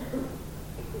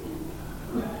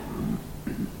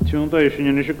Tjúnta is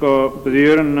in is go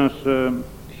bedíren as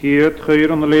hiert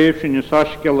chayr an leif in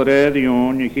saskel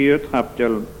radion y hiert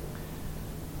haptel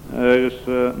agus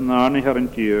nani her an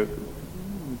tieg.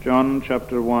 John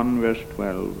chapter 1 verse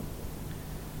 12.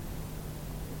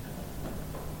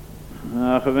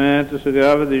 A gewend is a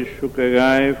gafad is ook a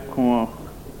gaif koch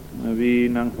wie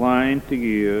nan klein te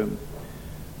gie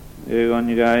an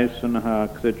y gaif san ha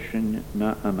kritsin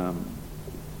na anam.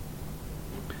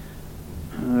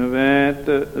 Weet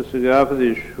is a gafad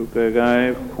is ook a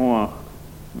gaif koch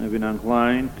wie nan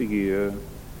klein te gie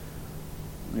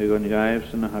an y gaif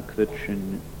san ha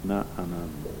kritsin na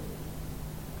anam.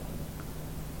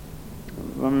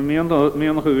 Wanneer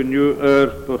meer nog een nieuw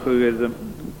earth begrepen,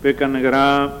 bekan ik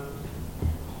raam,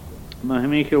 maar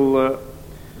Michael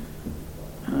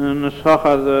een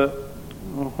schade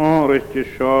hongertje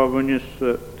schavenjes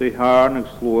te haar niks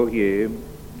sloeg je.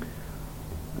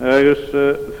 Dus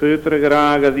vuur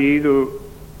graag dat ieder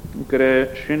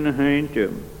krijgt zijn heintje,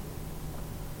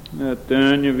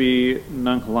 tuinje wie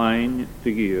dan klein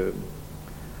te geven.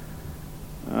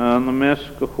 En de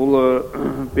mensen goede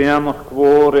bijna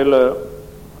kworen.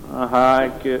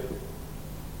 Ik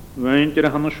weet je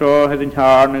dat zo het in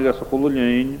haar niet als goede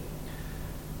lijn.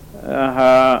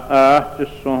 Echt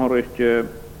zo'n rechtje.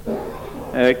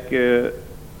 Ik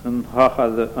een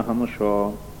hachade aan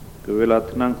zo. Ik wil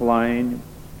het een klein.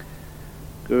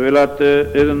 Ik wil het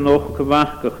er nog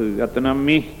kwakkig. Het een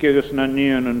mieke is naar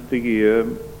nieuwen te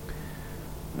geven.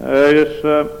 Dus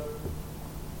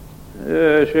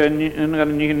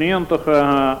in 90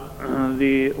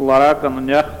 die larak aan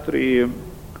de jachtrie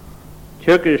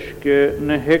tjekiske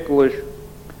ne heklisch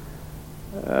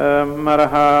maar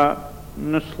ha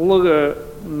ne slugge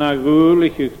na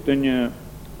gulichig dunje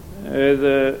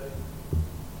de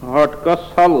hart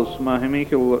gas halus maar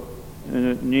hemikel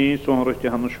niet zo'n rustje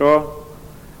han scho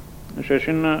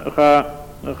shin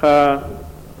ga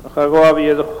go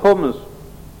wie de hummus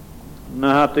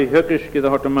na hat de hekiske de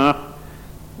hart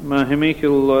maar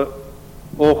hemikel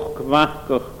ook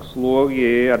kwakkig sloeg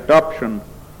je adoption.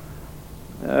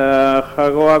 Ga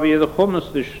go wie de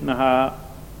hummus dus na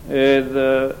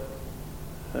de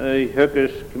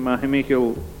hekkes maar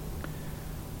hemikel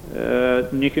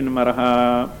niet maar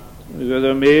ha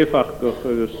de meevakkig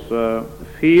dus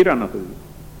vier aan het.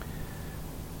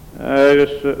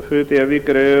 Dus voor die week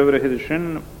over het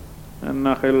zin en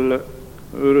nachel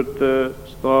het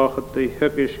staat de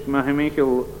hekkes maar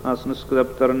hemikel als een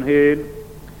scripteren heen.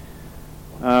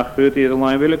 Voor die de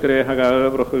lijn willen krijgen, ga je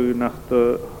over naar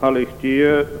de halligtie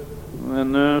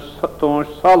en toons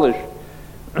salis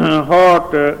hard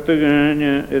te gaan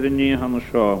in de nieuwe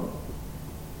handelschaal.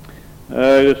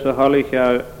 Dus de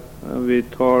halligja wie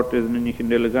hard in de nieuwe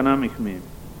deleganamiek mee.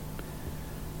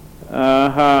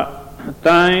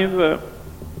 Tijd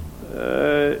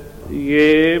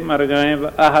je maar gaan we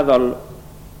ahadal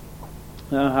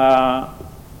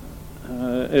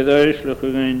het uitslag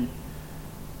gaan.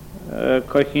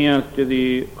 Kachielte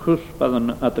die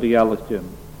kuspaden materiaaltje.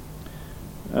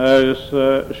 Dus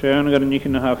zijn er niet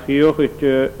in haar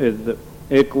viochtje het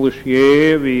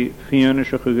ecologie wie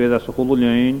fianische gegeven als goede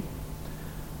lijn.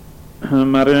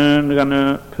 Maar een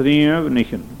gaan prima niet.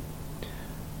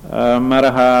 Maar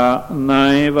ha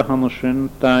nee we gaan zijn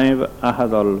tijd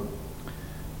ahadal.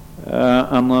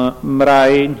 Aan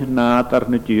mrain na ter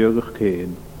natuurlijk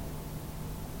geen.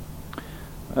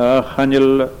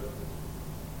 Ganjel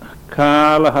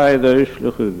Kale hij de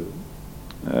uitslag.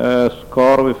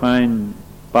 Score we fijn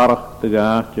park te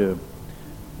gaatje.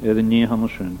 In de nieuwe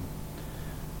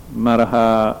maar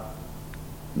ha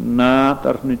na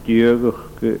ter natuurlijk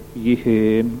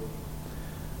geen.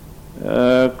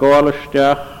 Kale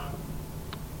stag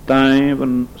tijd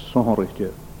van zonrichtje.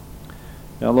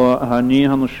 Hallo ha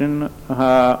nieuwe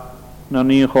ha na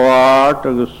nieuw gewaard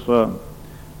dus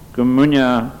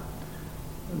communia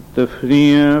de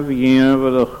vrienden wie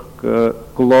we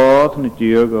glad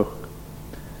natuurlijk.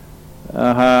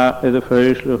 Is de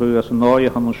vreselijke als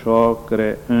nooit gaan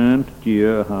schakeren en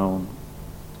dier houden.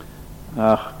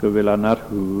 Ach, ik wil naar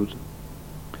huis.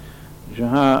 Dus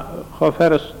ga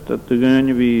verder te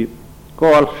gaan wie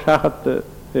kool schacht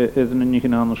is een niet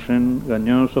in anders zin. Gaan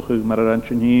jongens maar een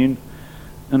randje heen.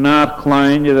 En naar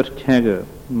klein je er tegen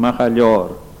mag al jaar.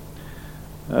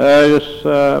 Dus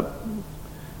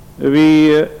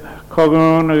wie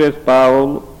kogen is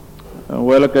Paul.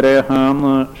 Welke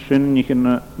regaan zijn niet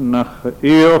naar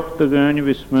eeuwig te gaan,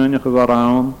 we smen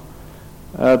gegaan.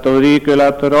 Tot die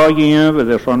laten raken, we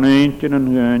er van eentje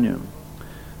en gaan.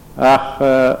 Ach,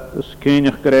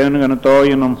 skenig krijgen en het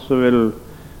ooien en ze wil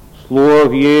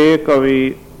sloog je, kan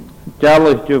we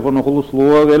tjalletje van een goede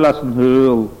sloog laten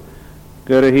heul.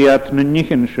 Ker hij had een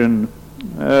nichtje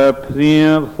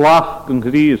Príomh flach gan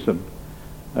grísan.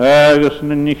 Agus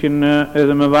na nichin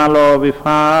idir me bhalo bhí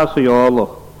fás a jálach.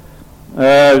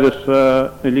 Agus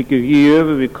lig a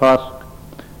gíomh bhí casc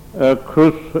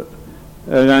crus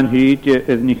gan híte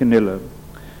idir nichin ille.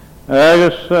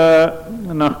 Agus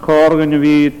nach corgan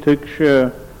bhí tuig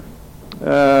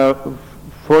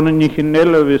fóna nichin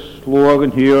ille bhí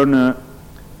slógan hírna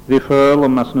bhí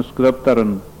fyrlam as na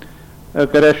sgriptaran.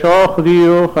 Gyda sio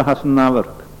chdiwch a has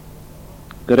nafarg.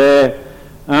 Gyda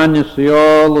anys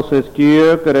iol os eith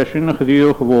diw gyda sy'n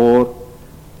chdiwch fôr.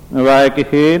 Na faig i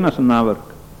hen as nafarg.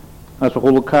 As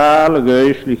chwl cael y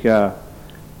geislich a.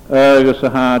 Agus a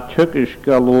ha tjykis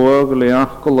galwag le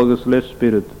achgol agus le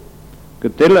spirit.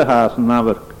 Gydile has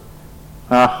nafarg.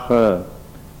 Ach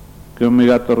gymig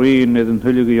at rhin edrych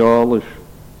hylig i olys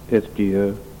eith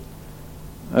diw.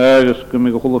 Agus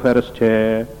gymig chwl o feres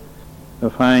te. A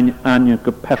fine anya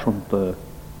gepessionte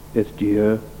is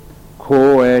die,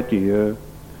 ko die,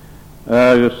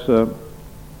 agus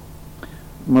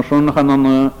maar zo'n gaan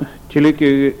dan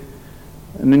chilike,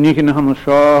 niet in gaan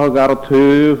schaar gar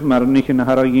tuif, maar niet in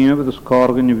haar geen, de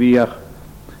skorgen wieg,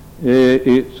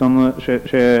 zo'n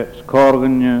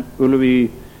skorgen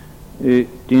ulwi,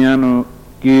 diano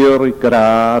gier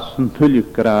gras, een tulik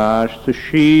gras, te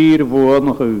schier woord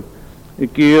nog u,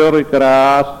 gier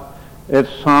gras. Het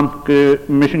zandke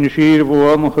misschien hier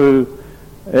voor nog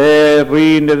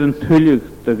rien het een tulig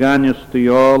de ganjes de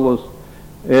jolos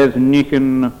het niet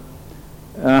een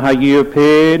je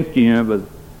pijn hebben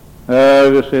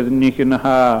het niet een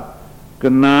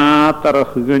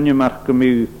genaterig gunje marken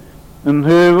mee een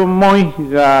heel mooi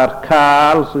gaar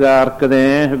kaals gaar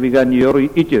kadijn wie gaan jullie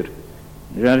ieder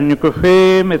zijn een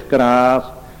café met gras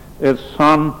het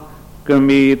zand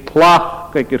gemee plach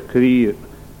kijk krier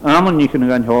Amon niet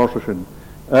gaan horsen.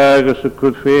 Agus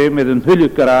café met een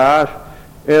hele garage.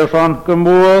 Van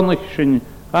gewoon zijn.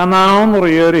 Gaan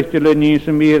andere juristen niet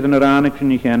zo meer dan er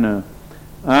niet kennen.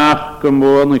 Ach,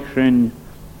 gewoon zijn.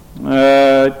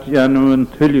 Ja, nu een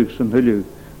hulk.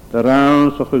 De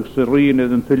raam zag ik ze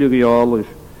rijden een hulk alles.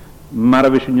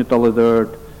 Maar we zijn niet alle dood.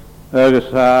 Agus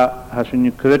ha zijn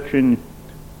je krutchen.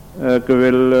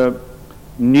 Gewil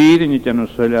niet aan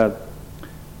ons zullen.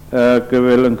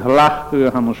 Gewil een gelachtige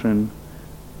hammersen.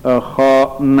 Ga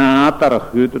naterig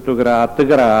uit te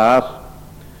graas.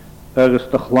 Agus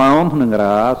de clown van een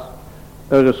graas.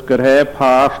 Agus gerhe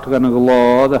paast gan een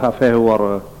gelade ha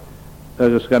fehwara.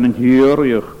 Agus gan een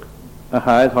huurjuch. A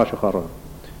haid ha shachara.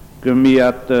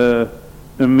 Gemiat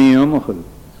een mionigel.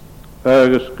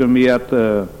 Agus gemiat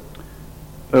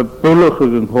bullige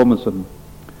gan hommesen.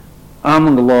 Aan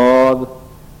een gelade.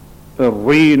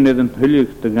 Rien in een hulk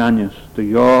de ganjes, de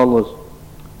joles,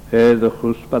 de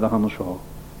goes bij de handelschaal.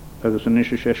 Agus een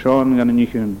isje seizoen gaan niet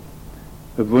hun.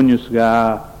 Wunjes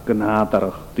ga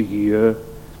genaderig te hier,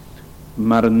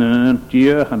 maar een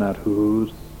dier gaan naar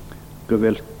huis,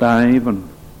 geweld tijven,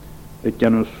 het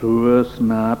jan zoes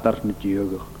nader met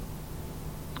jeugd.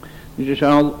 Dus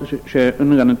je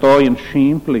gaan het al in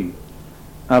simpel,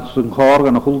 als een goor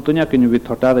gaan hulten ja kun je weer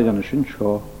tartadig gaan een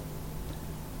schouw.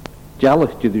 Jallig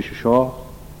je dus zo,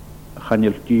 gaan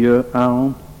je dier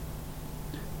aan.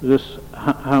 Dus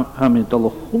gaan we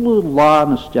alle goede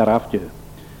lanes jaraftje.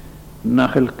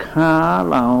 Nach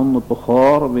elkaar aan op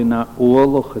begoor we na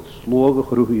oorlog het slogen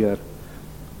groeier.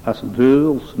 Als een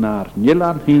duels naar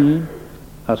Nederland heen,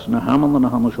 als een hamel naar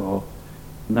hamel zo,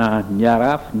 naar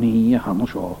jaraf niet hamel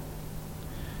zo.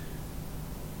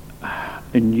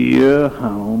 Een jaar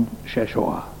gaan ze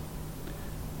zo.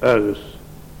 Dus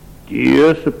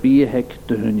Jezus hek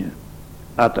te hunje.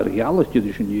 At er jalletje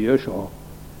dus een jaar zo.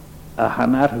 A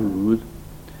hana ruud.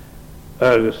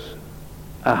 Ergens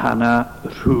a hana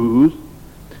ruud.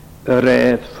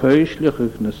 Rijdt feestelijk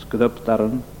een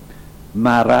scriptaren.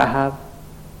 Maar rahad.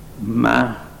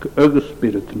 Maar ergens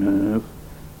spirit neuf.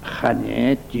 Gaan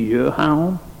je die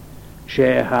houden.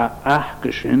 Zij ha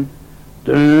achgeschen.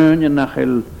 Deun je nach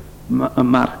el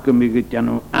marken met het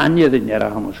janu anje den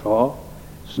jaren gaan zo.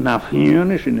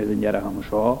 Snafjunisch in den jaren gaan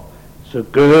zo. Ze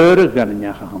geurig gaan in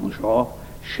jaren gaan zo.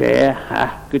 Zij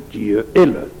hakken die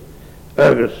ille.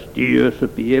 Ergens die ze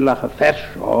bielachen vers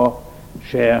zo.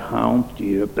 Zij gaan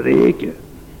die breken.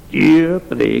 Die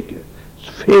breken.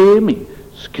 Sfemi.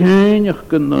 Skenig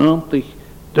genantig.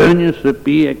 Dunje ze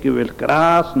bieken wil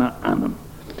gras naar anem.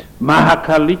 Maar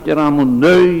kaliter aan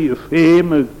nieuwe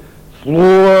feme.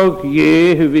 Slog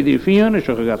je wie die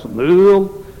fionische gas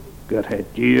nul. Ger het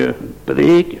die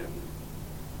breken.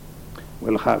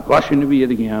 Wel ga gasje wie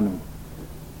de gaan.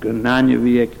 Genanje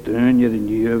wie ik dunje de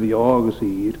nieuwe jagen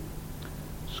hier.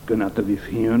 Skenat wie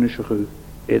fionische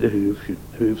ede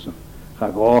huifsen.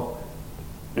 Ga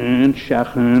een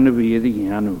schachene weer de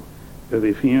janu,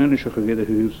 we vinden zich weer de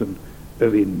huizen,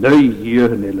 we nee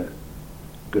hier nille,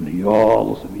 kunnen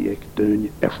jalles wie ik doen je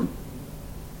effen,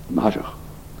 nazig.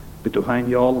 Bitte fijn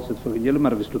jalles het voor jullie,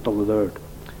 maar wist het al uit.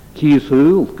 Kies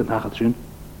heel, kan het zien.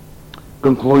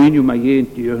 Kan klein je maar geen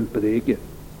jeugd bereiken.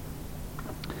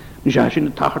 Dus als je in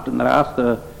de tacht en de rest,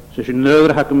 ze zijn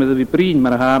neuwer hakken met de prien,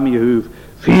 maar gaan je hoofd.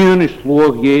 Vier is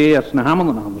sloeg je als een hamel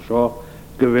en anders zo.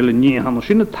 Ik wil niet anders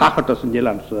in de tacht als een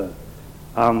Nederlandse.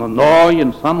 Aan de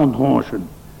nooien samenhoorsen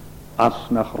als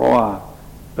een groa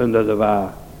onder de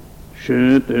waar.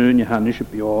 Schön een je hand is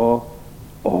op jou,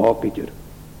 oogetje.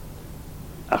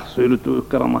 Ach, zullen we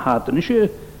kan haten is je,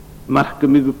 maar ik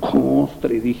me gekonst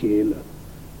die hele.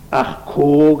 Ach,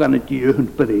 koog aan het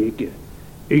jeugd bereiken.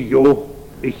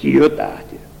 Ik zie het uit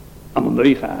je. Aan een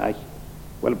nieuw gaatje.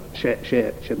 Wel,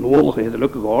 ze nodig is het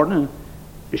lukken geworden.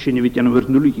 Is je niet weet je een woord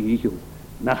nullig gegeld.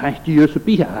 Dan ga je die juiste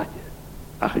pigaatje.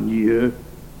 Ach, een nieuw.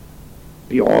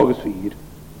 Piages vier.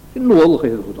 Je nodig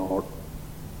is het gedaan.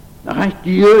 Dan ga je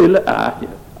die hele uitje.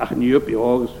 Ach, een nieuw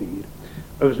piages vier.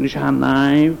 Als niet gaan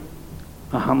naïef.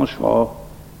 Dan gaan we zo.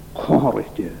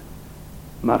 Korretje.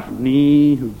 Maar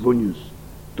niet wonjes.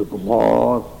 De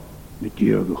glad met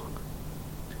jeugd.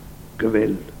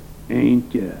 Geweld.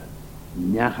 Eentje.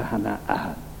 Njaga hana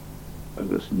aan.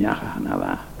 Dus njaga hana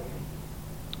wa.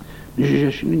 Dus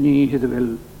als je niet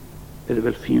het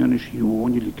wel fienisch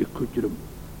jongelijke kutjerum.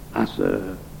 Als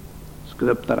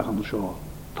skript daar gaan zo.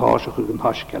 Taasje een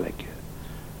haskelletje.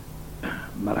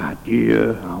 Maar had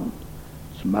je aan.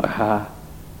 Maar had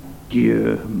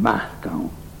je maag kan.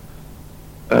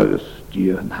 Dus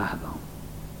je nadan.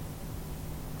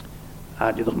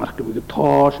 Had je toch maar een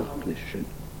taasje gelezen.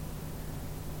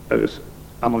 Dus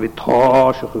aan een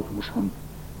taasje gekomen.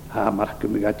 Ha, maar ik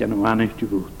heb het nog niet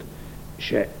goed.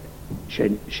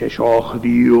 Ze zag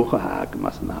die ogen haken,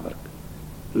 maar ze nawerk.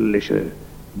 Lezen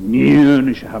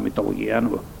niet, ze hebben het al geen.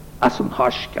 Als een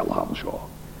haskel hadden zo.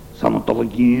 Ze hebben het al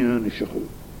geen goed.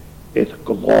 Het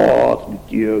gelaat met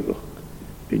jeugd.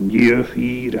 En je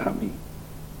vier hebben.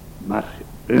 Maar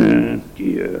een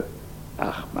keer,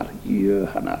 ach, maar je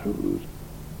gaan naar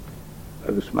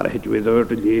huis. Dus maar het weer door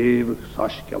de leven,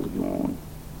 Saskel jongen.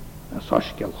 En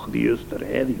Saskel geweest de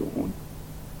rijden jongen.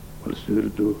 Wel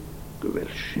stuurde toe, geweld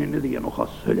zinnen die je nog als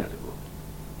zullen hebben.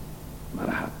 Maar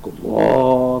hij had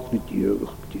gelaat met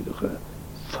jeugd, die de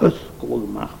gefuskelige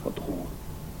macht van het gewoon.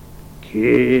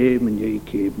 Keem en jij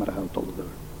keem, maar hij had al door.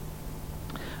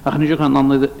 Ach, nu gaan dan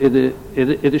de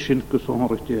zinnetje zo'n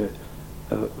richting,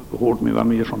 hoort me wat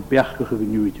meer zo'n bergige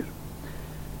genuurtje.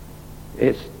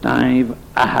 Het stijf,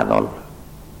 hij had al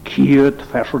kiert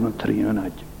versen en trien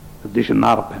uit. Dat is een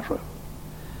narpersen.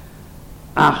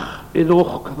 Ach, het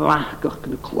oog kwakig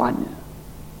de kleine.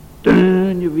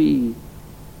 Deun je wie.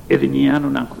 Het is niet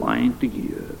aan een klein te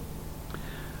geven.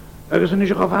 Er is een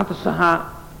niet af aan te zeggen.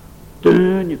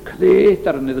 Deun je kleed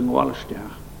daar in een wallensteg.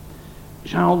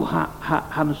 Zal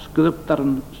han een script daar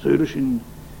een zulus in.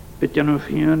 Het jan een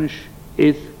fienisch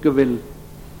is gewil.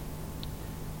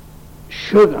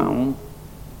 Schud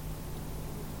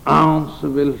aan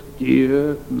ze wil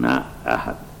je na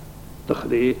ahad. De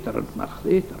gleteren, maar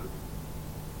gleteren.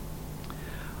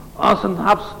 Als een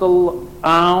hapstel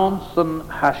aan zijn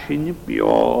hasje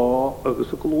bio, is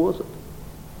het gelozen.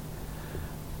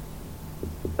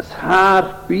 Het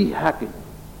haar bihakken.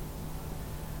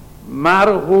 Maar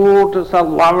hoort het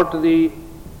zal lauwert die,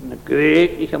 een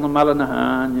kreeg ik aan de malle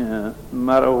haanje,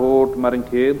 maar hoort maar een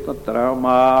keer dat trouw,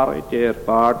 maar het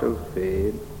ervaart ook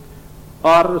veel.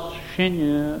 Ars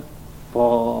schenje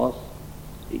vast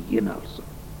ginalsen.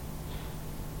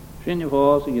 Schenje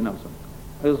vast ginalsen.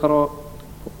 Het is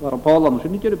waar een Paul anders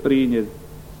niet de prien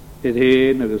het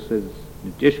heen, het is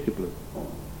niet jesgeplut.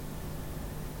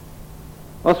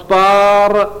 Als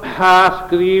paar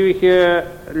haaskrielige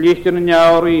lichten in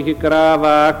jouw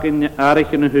krawaak in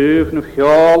argen heuven of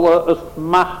gjalen, is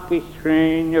machtig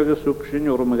schenje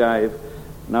gezoekschen ormgeef,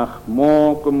 nach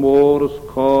moken moores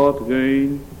koud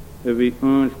gein, wie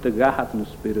ons te gaat een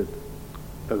spirit,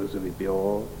 dat is wie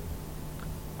bio,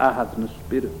 ahat een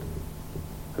spirit,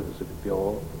 dat is wie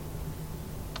bio.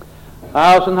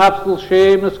 Als een hapstel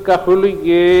schemes kachulig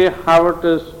je, houdt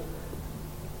es,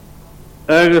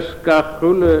 ergens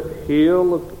kachulig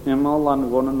heerlijk eenmaal aan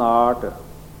gewonnen aarde.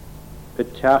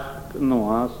 Het tjach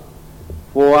noas,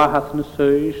 voor had een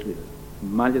seusje,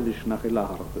 maar je dus naar je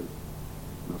lachen,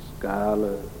 naar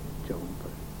skale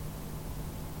tjompen.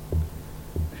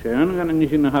 Als je een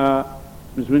niet in haar,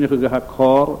 misschien je gaat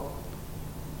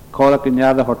koor ik in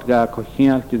jaren had ga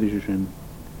kochieltje dus in.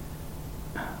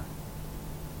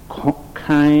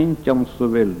 Kein jam zo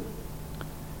wil.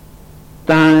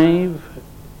 Dive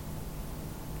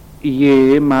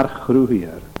Ie mar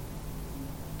chrwyar.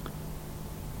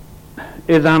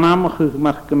 Ydyn am chwch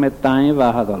mar gymedau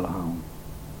fahad o lawn.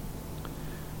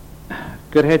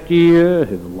 Gyrhed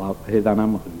ydyn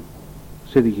am chwch.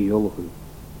 Sydd i giol chwch.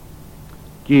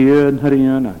 Dio yn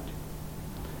hyrien ad.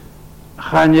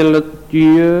 Chanel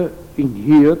dio yn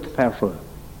hyd persio.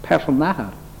 Persio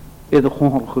nahar. Ydw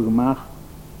chwch chwch mach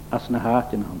as na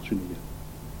hat yn hans yn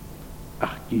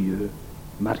ach dio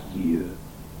mar dio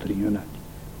trien ad.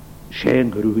 Sien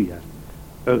grwyar.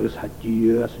 Ygys ha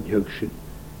dio as yn hygsin.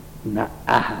 Na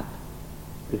ahad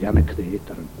gan y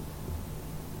creator.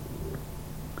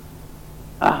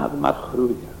 Ahad mar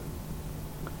chrwyar.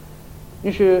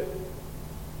 Nisje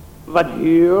wat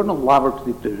hier nog labert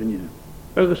die tuinje.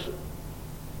 Ygys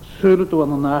sŵrd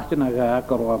o'n nacht yn aga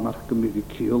goro mar gymig y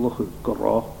ciolwch y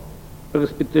goro.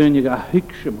 Ygys bytuinje ga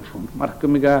hygsio mwyswn. Mar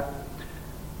gymig a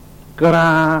gra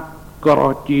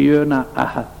goro dio na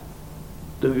ahad.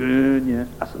 Tuinje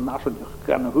as yn narsynach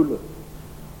gan y hwle.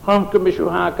 Han gymysio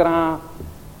ha gra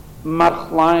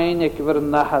marchlain ec fyr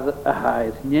nahad y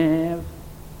haid nef.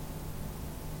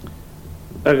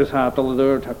 Ygys ha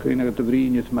dylydwr ta cwyn ag y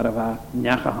dygrinydd mar a fa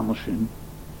niach a hamasyn.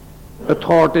 Y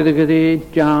tord iddo gyda'n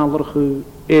jalr chw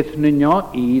eithninio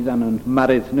idd an yn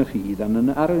mar eithnach idd an yn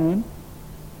ar yn.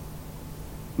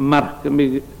 Mar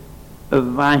gymig y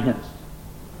faihas.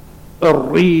 Y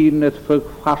rhin et ffyg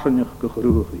ffasynach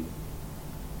gychrwch i.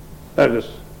 Ygys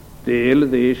Deel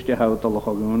de eerste houdt al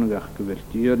gewoon een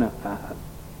gewertje na ahad.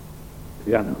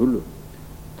 Gan hulu.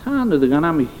 Tane de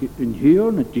ganam een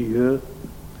hier na die.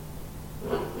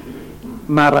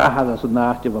 Maar ahad as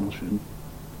nachtje van zijn.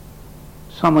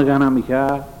 Samen ganam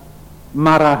ja.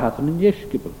 Maar ahad een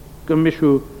jeskibel.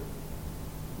 Gemishu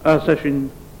as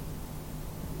een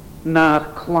naar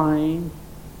klein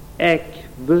ek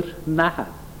ver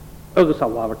nahad. Ook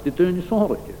zal lavert dit een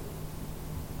zorgje.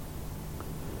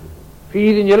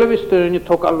 Fyrin jelvis steunje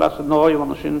tok allas nooi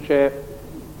van sin che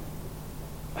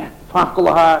fakkel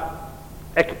ha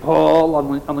ek Paul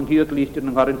aan een giet licht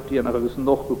in garantie en is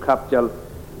nog goed kapjal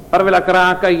maar wil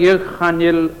kraka je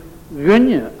ganjel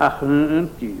gunje ach een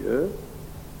die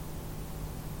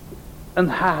en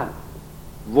ha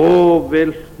wo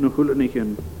wil nu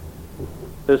hulnigen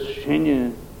is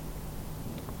sinje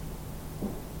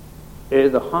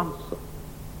de hans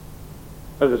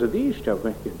er is die stap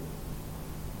weg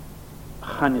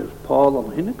Chanel Paul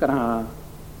am hinne gra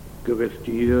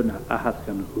geweltje na ahad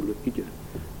kan hulu idir.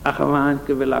 Ach waan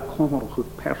gewel a kommer goed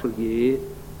persoje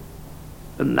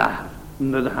na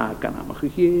de ha kan am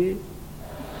gege.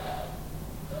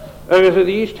 Is het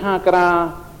eerst ha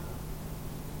gra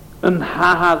een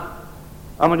hahad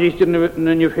am niet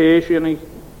in je feestje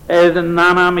en een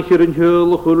nana met hier een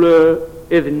hul hulu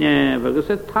edne we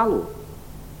het talo.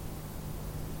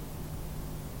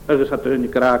 Ygys had yn I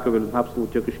graag wel een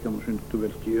absoluut jygus gan sy'n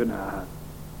gweltio na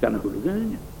gan y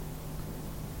hwlwyn.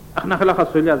 Ach na chylach a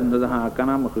syliad yn dod ha gan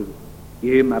am ych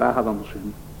ie mar ahad am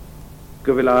sy'n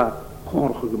gyfel a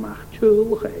conrch gymach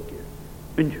tjölch ege.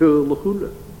 Yn tjölch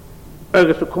hwle.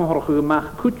 Ygys y conrch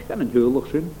gymach cwt gan yn tjölch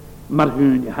sy'n mar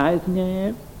hwn I haid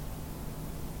nef.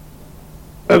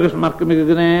 Ygys mar gymig y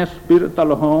gnes spirit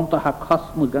al y hon ta ha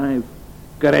casm y gaif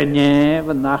gyre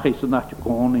nef yn nach eis yn nach y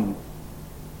koning.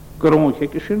 Grond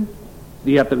gekkeschen,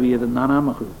 die had weer de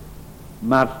naam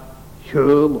maar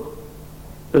heel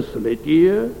is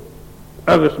letje,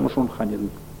 ergens maar zo'n gaan je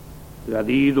dat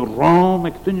die door ram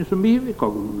ik toen je zo meer ik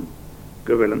kan doen.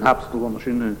 Gewel een hapstel van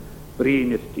zijn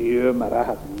vrienden die maar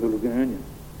had nul gaan.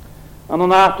 En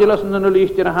dan had je les een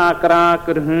lichtje ha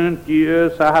kraker hun die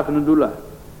sahat een doela.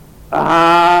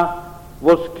 Aha,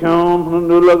 was kan een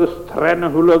doela gestrenne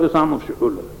hula gesam of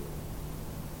hula.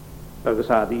 Ygys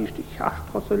a di ysdi chast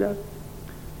hoselad.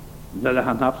 Nid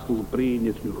han hafstel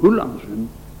brynydd nu hwlansyn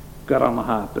gyran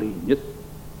ha brynydd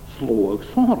slog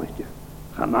sonrydje.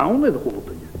 Han nawn edrych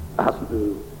hwlodynje. As yn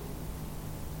hwyl.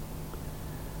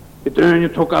 Ydyn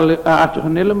tok at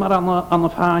hynnyl mar an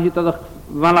y ffahid adach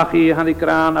falach I han I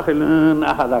gran ach ilyn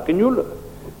a hadak yn ywle.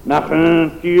 Nach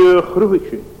yn diw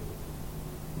chrwysyn.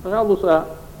 Galws a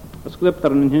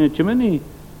ysglyptar yn hynny tymyni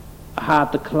ha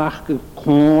dy clach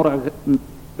cor ag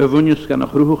y fwynys gan y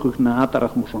chrwch nad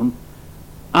arach mwysyn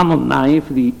an y naif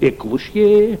di eglwysje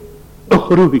y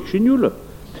chrwch sy'n ywle.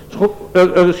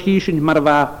 Ygys hi sy'n mar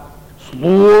fa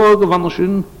slog van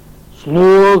sy'n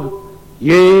slog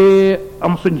je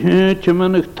am sy'n hyn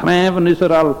tymyn ych trefn is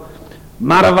al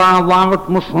mar fa lafert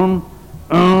mwysyn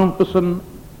bys yn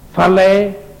ffale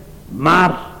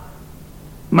mar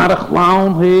y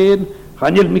chlawn hyn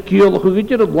chan i'r mikiol ych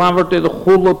ydyr y lafert edrych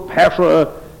chwle perso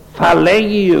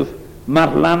ffaleif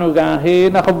mar lanw gan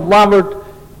hyn ach y lafert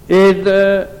edd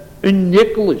yn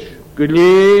neglis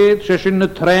Geleed ze in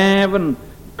de treven,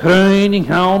 kruining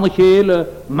haal gele,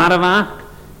 maar waak.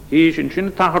 Is in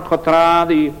zijn tachert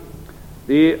getradi,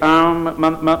 die arm,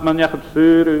 man jacht het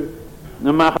vuren,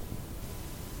 dan mag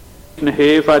een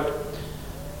hevat.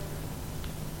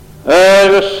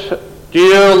 Ergens,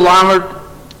 die langert,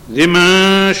 die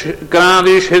mens,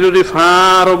 gradisch, het die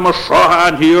vaar op mijn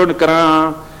schoen hier de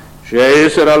kraan. Zij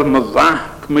is al me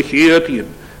waak, me geertien.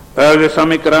 Ergens aan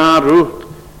mijn kraan roet,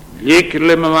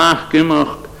 likkerle me waak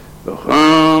immig. We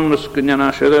gaan misschien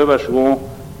naar zitten was gewoon.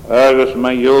 Ergens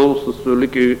mijn jolste zo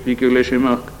likkerle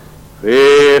immig.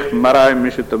 Veeg maar hij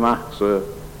misje te maken,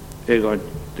 ik ga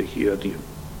te geertien.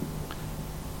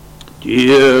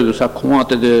 Die is akkoord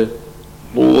de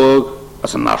loog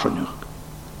als een nationaal.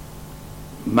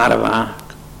 Maar waak.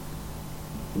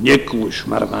 Nikkels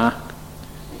maar waak.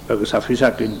 Ergens af is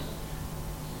in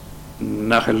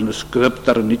nach een script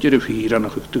daar niet je vier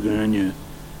aan te gaan.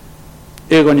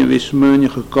 Ik ga je wist me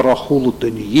gekrachuld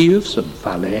ten jeefsen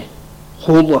vallen.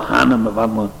 Hole hanen me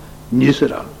van me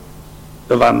nisera.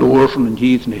 Er waren noorsen en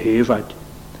jeet in de hevat.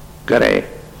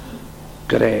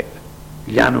 Grij.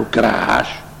 Janu graas.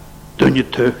 Toen je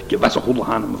tucht, je was een hole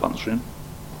hanen me van zijn.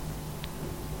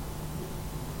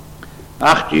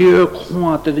 Ach, je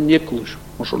kwam te de nikkels.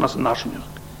 Maar zo'n als een nationaal.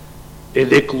 De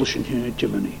nikkels in je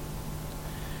menie.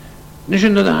 Niet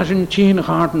in de in tien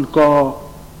harten ga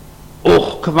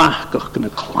och kwakig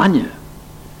kunnen klanje.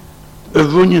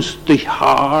 Wunjes te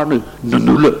haarne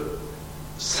nulle.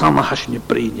 Samen has je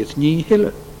prediet niet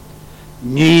hele.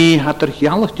 Nee had er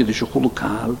jalligtje de school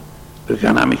kaal.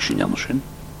 Gaan aan mij zien anders in.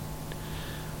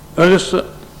 Dus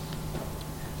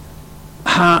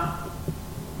ha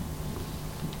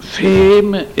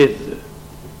feme is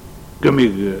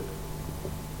gemige.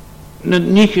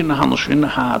 Niet in de handen in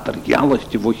had er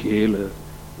jalligtje voor je hele.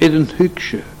 In een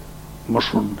hukje. Maar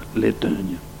zo'n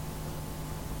letuinje.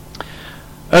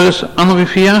 Dus aan de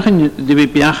verjagen die we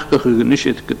bijachtige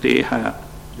genischt tegen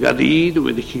gadie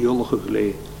door de geologe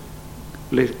gele.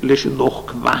 Lees je nog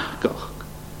kwakig.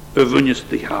 Wunjes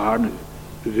de haarne.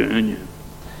 Geunje.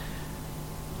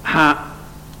 Ha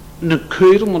een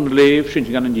keur om de leven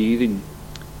gaan in die in.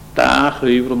 Dag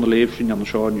over om de leven aan de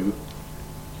zoon nu.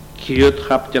 Kiet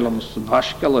gaat je aan de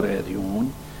haskalerijde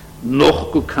jongen. Nog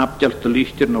gaat je te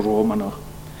lichter naar Rome nog.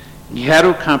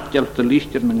 Hier gaat je te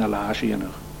lichter naar Galatië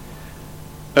nog.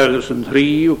 Ergens een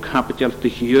drie gaat je te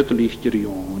hier te lichter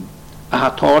jongen.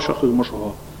 Aha thuis ook maar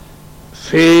zo.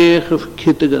 Veeg of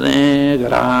kittige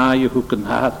raaien hoeken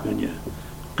haat je.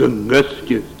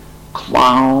 Gengutje,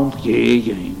 clown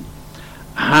je.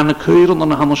 Aan keuren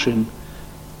aan de in.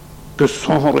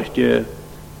 Gezorgd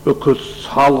ook het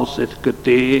alles het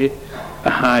gete.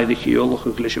 Aha de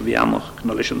geologe glisje weinig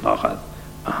knallen dag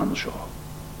aan de zo.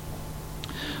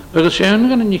 Er zijn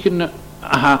er niet in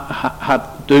had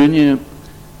dunne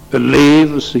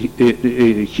levens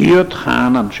hier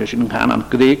gaan aan ze gaan aan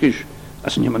Griekisch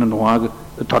als je maar een wagen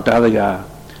tot dat ja.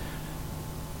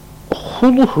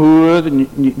 Goede hoor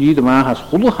niet de maar has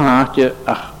goede haatje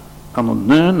ach aan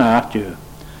een naatje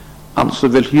aan ze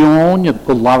wil je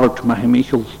belaverd maar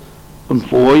Michel een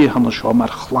looie aan de zo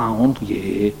maar clown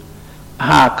je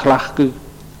ha klachten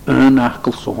een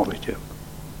nakel zorgje.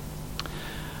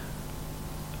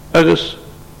 Dus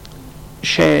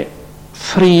zij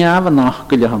vrienden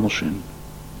nakel aan ons in.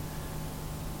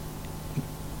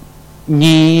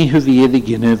 Niet weer de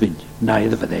geneven naar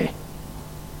de vrede.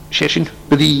 Zij zijn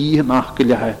vrienden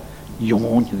nakel aan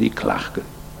jongen die klachten.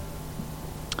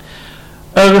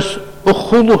 Dus een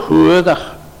goede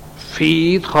hoordag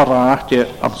veel geraakt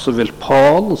aan ze wil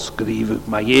Paul schrijven,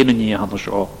 maar jenen niet aan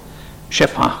zo.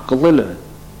 Chef hakelille,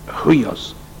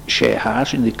 huias, zij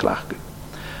haas in die klachten.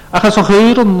 Als je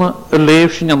hören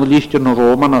leefje aan de lichtje naar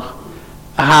Rome nog,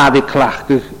 die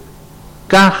klachten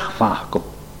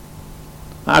gachvakel.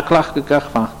 Klachten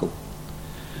gachvakel.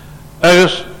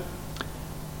 Dus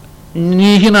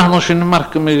niet in anders in de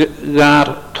marken me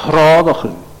daar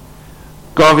trouwdigen.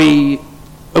 Gavi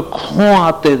een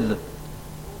kwaad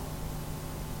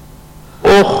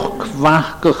och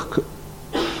kwakig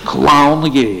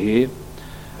clown je,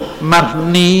 maar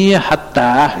niet het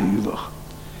daar huwig.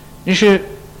 Dus je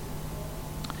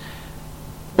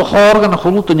behoorlijk een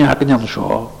grote jaken aan de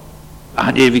zo.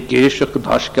 Aan even keesje kunt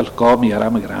haskel komen hier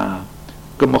aan me graan.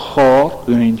 Kom behoor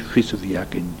een vissen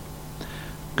jaken.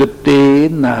 Gete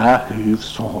na huwig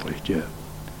zorgje.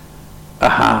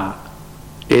 Aha,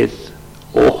 is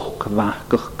och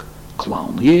kwakig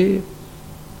clown je.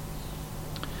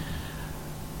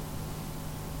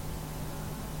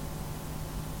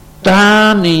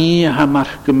 Dani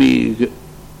hamarke mij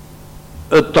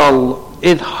het al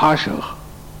het hasig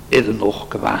is nog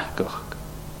kwakig.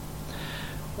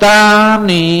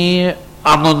 Dani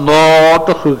an y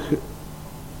nodach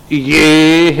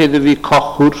ie hyd fi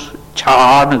cochwr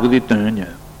charn ag ydi dynia.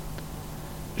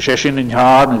 Sesyn yn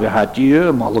charn ag ha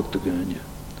diw malwg dy gynia.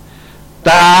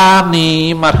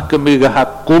 Dani mar gymig ha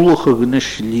gwlwch ag yn y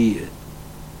sli.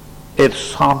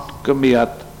 Son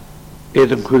gymiad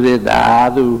yn chwydde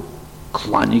dadw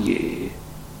clanig e.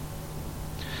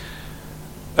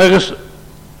 Agus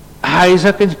hais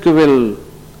ac yn gyfel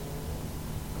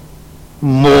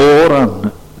môr an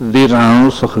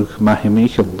ddiraws o'ch mae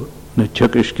Michael na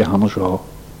tygys gahan o sio.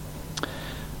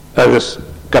 Agus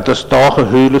gad ystach y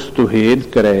hwylus dw hen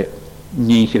gyda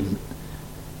nich yn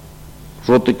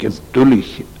rodig yn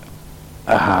dwlich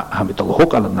a ha mi dal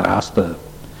hwg al yn yr asta.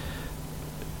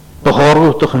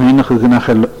 Behorwch dych yn hyn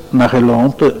nach e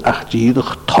lont ach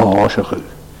dydych tos o'ch.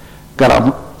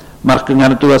 Garan mar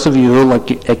gyngan dw as y fiol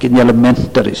ac yn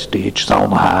elementary stage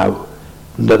sawn haw.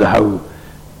 Ndyd haw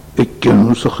y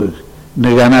gynnws o'ch.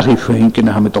 Na gan ar hi ffyn gyn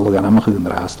ha mi dal gan am o'ch yn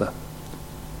yr asta.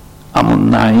 Am o'n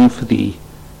naif di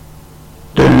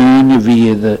dyn i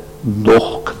fydd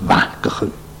noch cwacach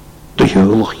dy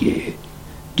hwylch ie.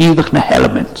 Dydych na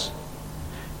elements.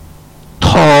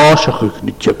 Tosach ych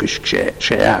ni tygys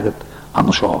se agad an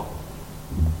o sio.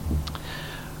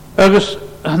 Agus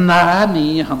hynna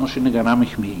ni han o sy'n gan am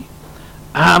eich mi.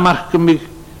 A mar gymig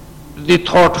di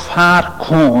tord ffa'r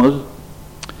cwnd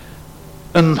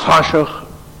yn hasach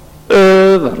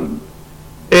öfyrn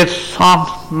son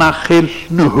na chyll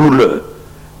na hwle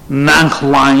na'n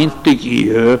chlaint y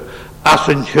gyr as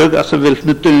yn hyg as y fyll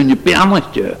na dyn i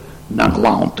bianach na'n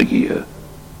chlaint y gyr.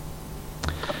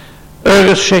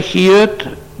 Agus se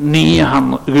hyd ni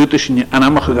han rydys ni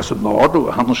anamach ag as y nord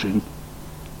o han o sy'n.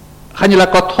 Chan i la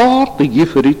gotord y gyr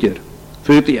ffyrir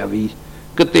a fi.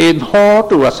 Gyda'n hord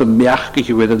o as y miach gych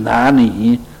i wedd yn na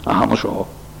ni a han o sio.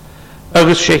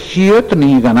 Agus se hyd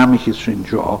ni gan amich i sy'n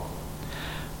sio.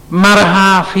 Mar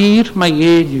ha ffyr mae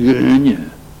ein gynnu.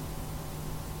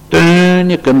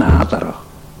 Dyn i gynadarach.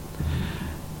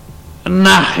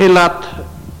 Nachilat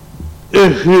y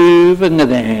hyf yng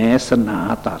nghydes y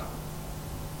nadar.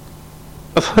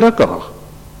 Y ffyrgorach.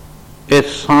 E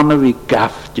son fi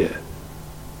gaffdio.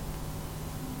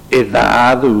 E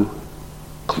ddadw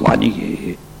clanig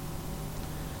e.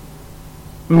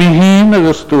 Mi hyn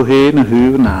agos dw hen y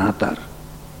hyf nadar.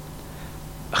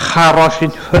 Charos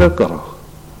yn ffyrgorach.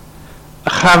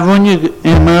 Chafwn i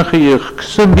ymach i eich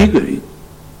cysymigri.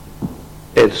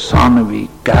 Edd son fi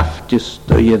gaffdus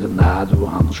dwyedd yn nadw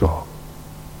han sio.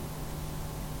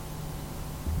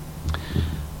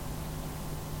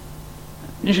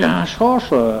 Nis a sios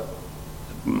o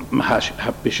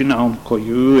hapus yn awn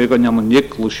coiw ag o'n iawn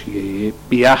niglwys i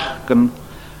biach gan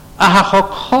a hacho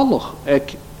colwch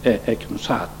ag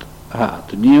msad a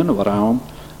dyn ni yn o'r awn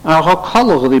a hacho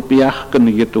colwch ydi biach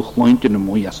gan i gydwch loint yn y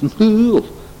mwy as yn hwyl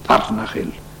farnach il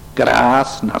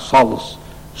gras na sols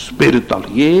spiritual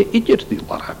ie idir di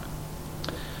larag.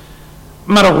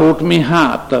 Mar hwg mi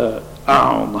hat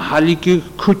awn halig i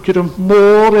cwtr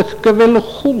môr eith gyfel y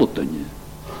chwlwyd yn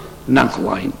na'n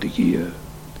glaint y gyr.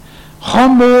 Cho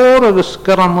môr agos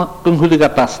garan gynghwydig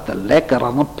at astele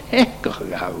garan y pegach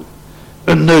ag haw.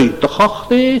 Yn neud y choch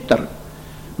ddedar.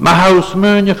 Ma haws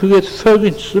mewn i'ch ywyd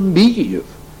ffygyn sy'n bigif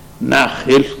na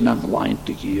chyll na'n glaint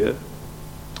y gyr.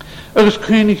 Agus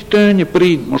cynnig dyn i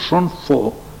bryd mor son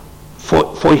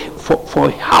ffoi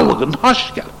halig yn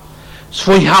hosga.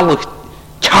 Ffoi halig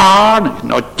tarnig,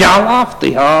 no jalaf di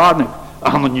harnig, a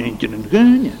han yn yngen yn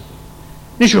gynnu.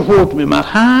 Nis yw hwyd mi mar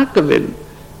hag y fel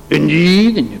yn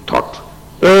yd yn y tot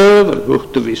öfyr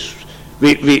gwcht y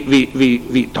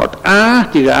fi tot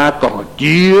ati agor o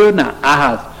dyr na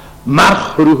ahad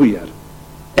march rwyar.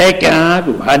 Eg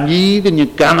agw, han yd yn y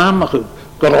ganamach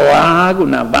groagw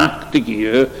na fach dy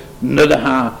gyr, nid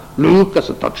ha Lucas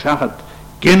a tot siarad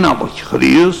gynnal o'ch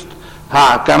Christ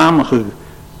ha ganamach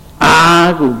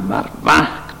agw mar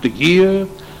fach dy gyr.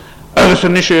 Ys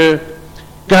yn eisiau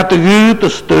gad y gyd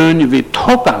ystyn i fi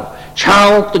togal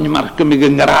sialt yn mar gymig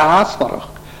yn gras farach.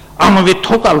 Am fi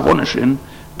togal fwn ysyn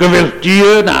gyfel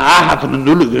dyr na ahad yn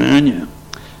nŵl y gynnu.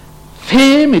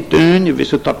 Fem i dyn i fi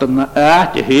sy'n dod yn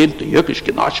aad i hyn dy ygys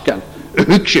gyn osgal y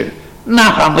hygsio na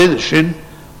chanlydd ysyn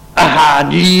a ha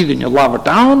nid yn y lafar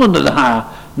dawn yn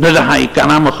nid ha i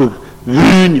gan amach y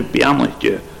gynnu bianach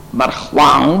mar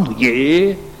chlawn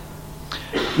ie.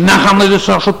 Na chanlydd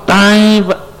ysyn so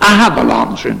daif ahad o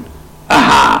lan ysyn.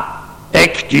 Aha,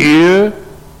 ek dyr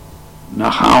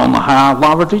na chawn ha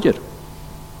lafar dyr.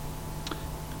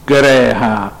 Gyre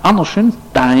ha anosyn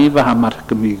daif a ha march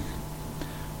gymig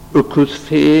y cwth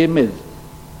ffemydd.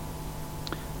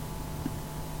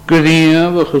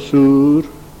 Gyddiaf y chyswr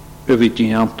y fi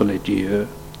diantol e dyr.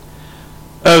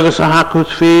 agus a hacwyd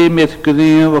fe medd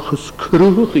gyda'n fachus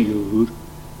crwch i yw'r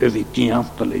y fi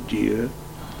diantal e dia.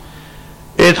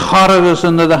 Ed choragus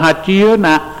yn y hadia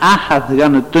na ahad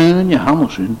gan y dyn i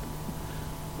hanosyn,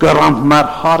 gyrant mae'r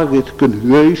chorgyd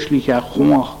gynhwyslich a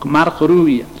chwach mae'r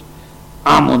chrwyad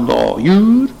am yn o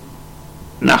yw'r,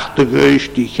 nach dy gys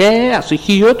di lle as y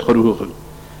chiod chrwch.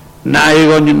 Na i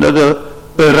gynny'n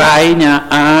y rhain a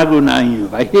agwn a yw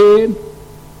fa hen.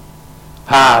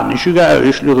 Ha, nes i gael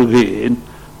yslyr y hen,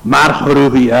 mae'r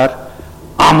chrwyad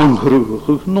am yn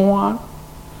chrwch noa,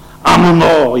 am yn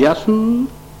o iasw.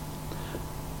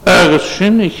 Agus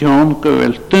sin I chion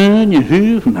gyfel dyn I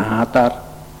hyf nadar.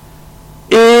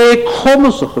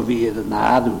 Komysach y fydd yn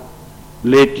adw.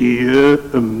 Le diw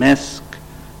y mesg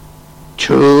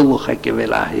tjölwch a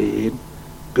gyfel a hen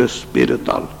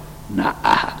gysbyrdal na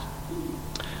ahad.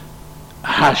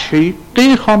 Ha si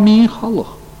dych o mi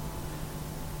chalwch.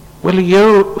 Wel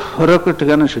yw rygwyd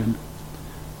gan y sin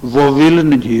fo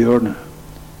filen yn hiwrna.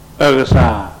 Agus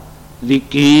a ddi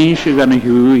gyn si gan y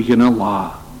hiw I gyn y la.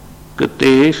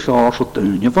 Gyda sios o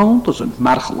dyn I fawnt os yn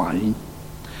marchlaen.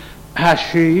 A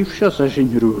sif sios as yn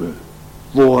rwy'n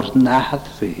fod nahad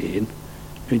fe'n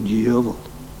yn ywol.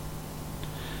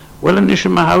 Wel yn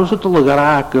eisiau mae haws o dylyg ar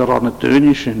agor o'n y dyn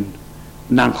eisiau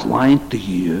na'n chlaen dy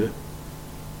yw.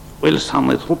 Wel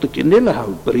sanlaeth hwt y gynnyl y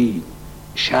haw brin.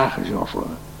 Siach a sios o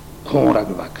hwn ag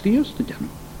y facrios dy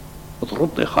dyn. Oedd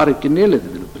hwt eich ar y gynnyl y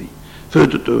ddyn brin.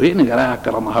 Fyd y dyn ag ar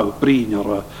agor o'n haw brin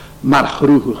o'r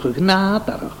marchrwch y gnad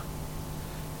arach.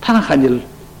 Tan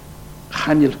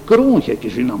chanil grwn ag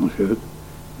ysyn am y hwg.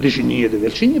 Rysyn ni ydy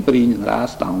fel sy'n y brin yn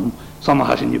ras dawn. Sama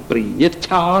hasyn y brin ydy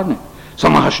tarne.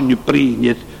 Sama hasyn y brin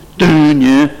ydy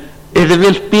dynia. Ydy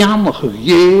fel bianach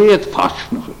ydy ydy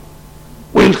fasnach.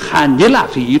 Wel chanil a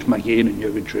fyr mae yen yn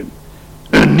yw'n sy'n.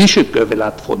 Yn eisiau gyfel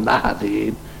at ffôn nahad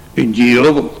yn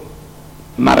ywol.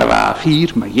 Mae'r fa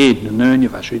fyr mae yen yn yw'n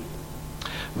fasid.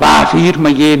 Fa fyr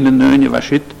mae yen yn yw'n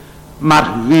fasid.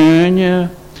 Mae'r yw'n y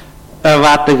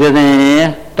fad y gyda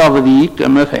dofydig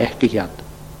am y ffech gychad.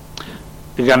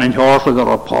 Gan yn horsog ar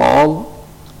o Paul,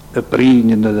 y brin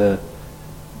yn y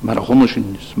mae'r hwnnw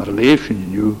sy'n, mae'r leif sy'n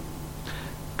yw,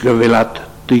 gyfilad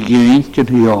dy gynt yn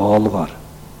hiolfar.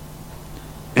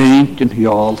 Eint yn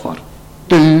hiolfar.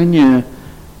 Dynia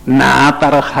nad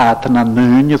ar y chad yna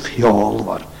nyn y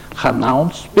fiolfar.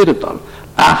 Chanawn spiritual,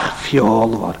 ach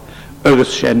fiolfar.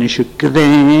 Ygys sy'n eisiau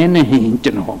gydden y hint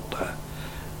yn hwnta.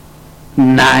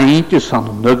 Naid ys an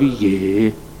nug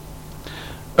ye,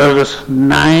 agus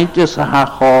naid ys a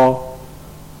hacho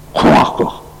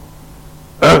chwagoch,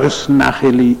 agus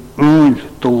nachili ŵl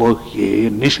dylog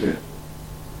ye nisge,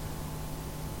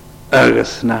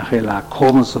 agus nachil a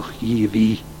komysach ye fi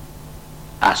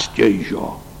as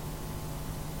jöjjo.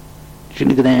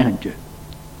 Sy'n i gyda hynny.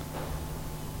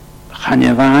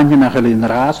 Chanya fanya nachil in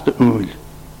rast ŵl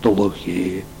dylog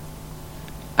ye,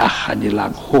 a chanya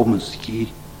lang komys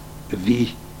ye, fi.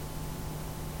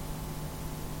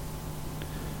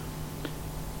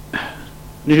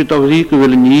 Nes i dofydig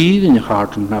gyfel yn idd yn eich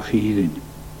ardyn na ffyddyn.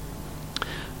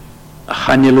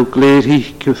 Chanel o gler hi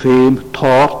gyffeim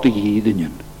tort y idd yn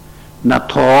yn. Na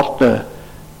tort y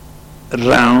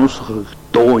raws o'ch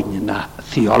doen na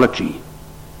theology.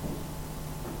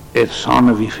 Edd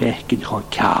son y fi ffech yn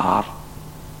eich car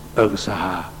agos a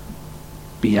ha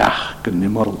biach gan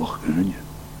nimorloch gan yn.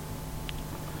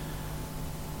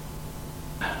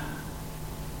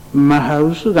 Mae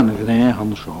haws o gan y gynnu hon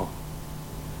sio.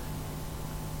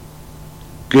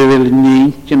 Gyfel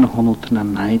neint yn hwnnw tyna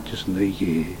naid ys yn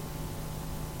dweud.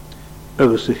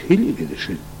 Agos y hyli gyda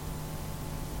sy'n.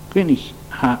 Gwyn ich,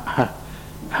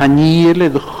 ha nil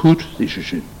edrych chwrdd eisiau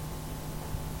sy'n.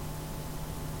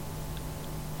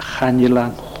 Chanil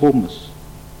ang chwmys.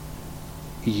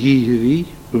 Yiddi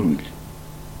ŵl.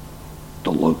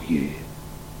 Dolog ie.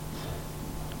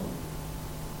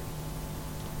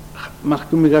 Mae'r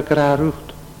gymig ag yr arwyd.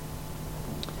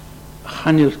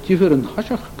 Chanil tifr yn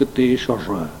hasach gyda eisiau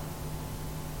rha.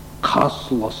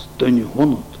 Caslos dyn i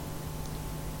hwnnwyd.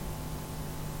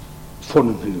 Ffôn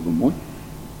yn hwyr fy mwy.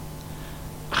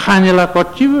 Chanil ag o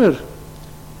tifr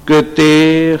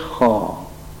gyda cho.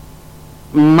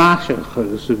 Masach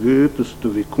ys y gyd ys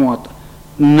dy fi cwad.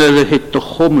 Nid y hyd y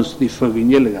chwmys di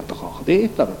ffyginnelig at y choch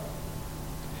deithar.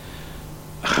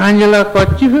 Chanil ag o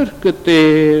tifr gyda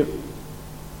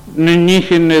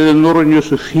Nynnychyn edrych nôr y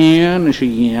fian ys y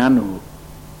gianw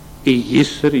I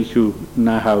gisr I chw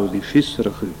na hawdd I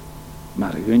ffisrach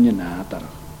Mae'r gynnu na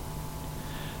adarach.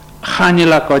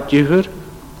 Chanil ac o difr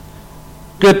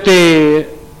gyda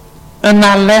yn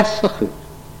alesach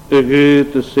y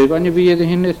gyd y sydd o'n I fydd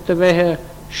hyn ydw fe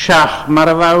siach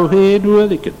mae'r faw hyn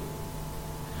wedd I gyd.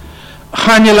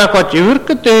 Chanela got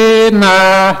jurkete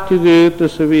na to get the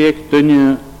Soviet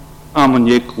Dunya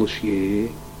Ammoniaklusje.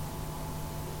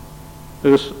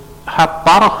 Dus ha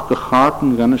parach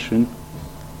geharten ganneschen.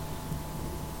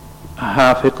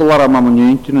 Ha fikkelar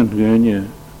ammonientje en gunje.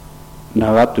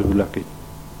 Na wat te hulakit.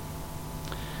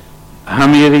 Ha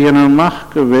meer je een mag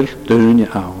geweld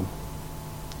dunje aan.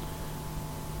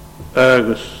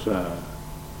 Ergens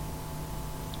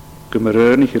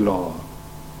gemereunig law.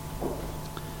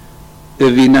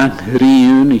 Winang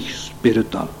riunig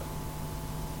spiritual.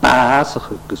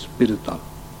 Basige spiritual.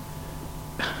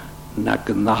 Na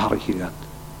genarige gat.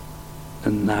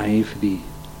 Een naïef die.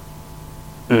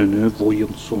 Een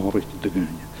voyant zorg te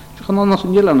gunje. Je kan anders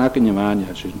een jelle naken je maan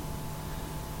ja zien.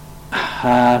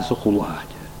 Haze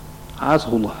gulaatje. Haze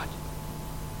gulaatje.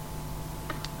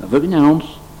 Dan wil je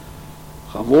ons.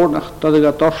 Gewoon dat ik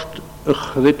dat als een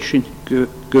gritje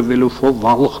gewillen voor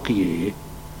walgje.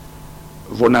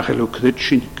 Voor een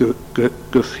gritje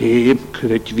gefeem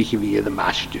gritje wie de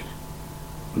maasje.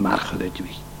 Maar gritje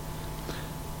wie.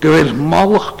 Gewil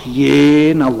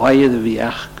malgje na laie de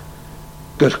weg.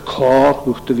 Gerkar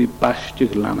hoefde wie pastje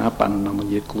glana pannen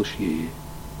je klusje.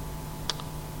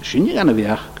 Zie je aan de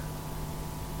weg?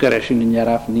 Gerechen in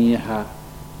jaraf niet ha.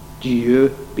 Die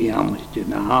piametje,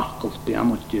 nakels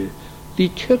piametje.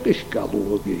 Die tjekisch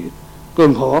galoge.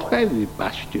 Kun hoor gij wie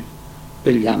pastje.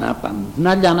 Biljana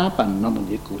pannen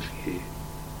je klusje.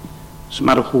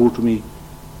 Smar hoort me.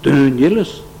 Deun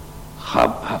jilles.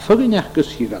 Ha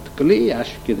vergenjachkes hier gaat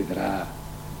kleeasje de gra.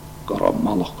 Garam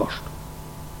malig kost.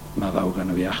 Maar wou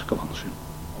gaan we weg kwam zijn.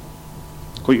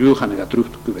 Kon je gaan ik terug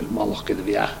te wel malig de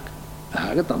weg.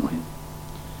 Daar gaat dan heen.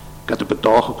 Ik had de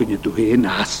betagen kun je toch heen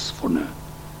as van een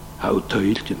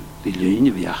houttuiltje die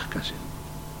leene weg kan zijn.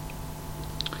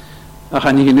 Dan ga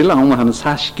je niet lang aan een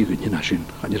sasje kun je naar zijn.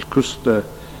 Ga je kust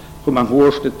kom aan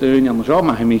hoorste tuin en zo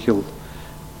maar Michel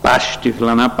pastje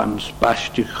glanapan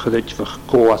pastje gedetje van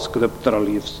koas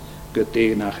kripteraliefs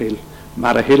gete naar heel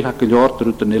maar heel hakke jaar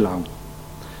terug te lang.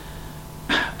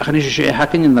 Gaan is je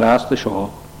hakken in de raaste show.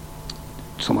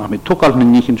 Zo maar met toch al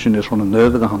mijn nichtje is gewoon een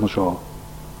neuve de handen show.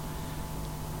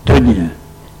 Dunje,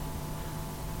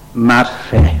 maar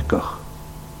vekkig.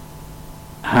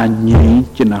 Han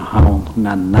jeentje na hand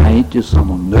na nijtje van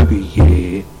een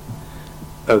neuge.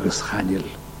 Ergens gaan je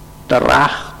de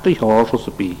rachte hoortjes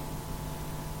bij.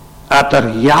 At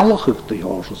er jallig de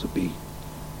hoortjes bij.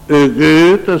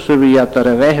 Geute ze wie at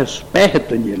er weg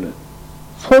spijten jullie.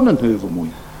 Van een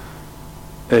heuvelmoei.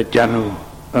 Het janu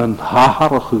een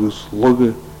harige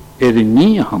slugge in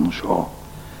niet aan zo.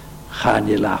 Gaan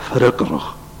je la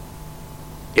frukkerig.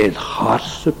 Het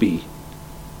hartse bij.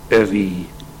 Wie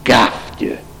gaft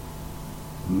je.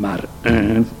 Maar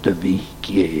een te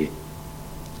wiekje.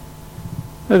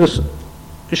 Dus,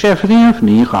 zijn vriend of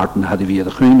niet harten hadden we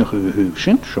de gunige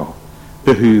huis zo.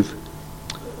 Een huis.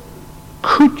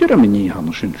 Goed je hem niet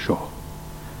anders in zo.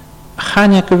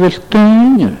 Gaan je wel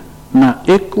tuinen. Na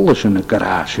ekkels in de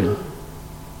garage.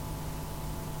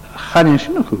 Ga je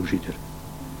zien hoe zit er?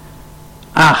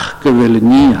 Ach, ik wil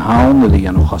niet houden die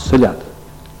je nog als zelat.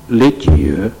 Let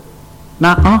je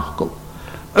na achtel.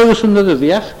 Als naar de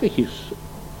weggetjes.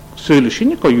 Zullen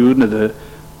zien kan je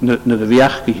naar de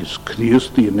weggetjes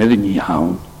kruist die je net niet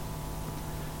houden.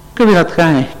 Ik wil dat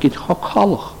gaan, ik ga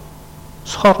kallig.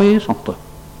 Schorreesante.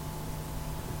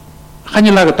 Ga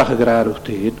je lagen dat graag ook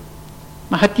tegen.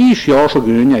 Maar het is jou zo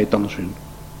gewoon uit dan zien.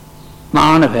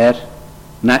 Na een ver,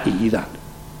 na ieder.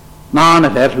 Na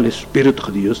een ver le spirit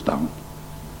gediust dan.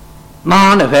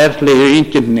 Na een ver le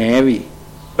eentje nevi.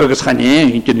 Ergens gaan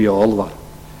je eentje nu al waar.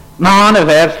 Na een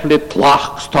ver le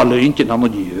plak stal eentje dan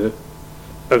het je.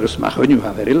 Ergens mag je nu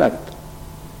gaan verleggen.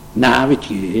 Na weet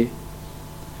je.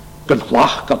 Kan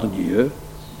plak kan het je.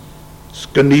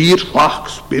 Skenier plak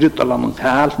spirit al aan een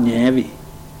haal nevi.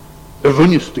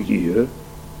 Vunjes te je.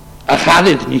 Ik ga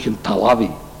dit niet in Talawi.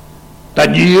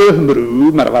 Dat je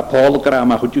hem maar wat Paul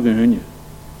maar goed je gunje.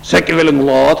 Zeker wil ik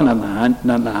laten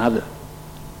naar nade.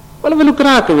 Wel wil ik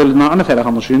raken, wil ik naar een verder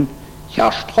gaan zien.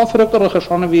 Ja, schofferukker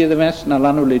geschonnen wie de west naar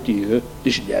lano let je.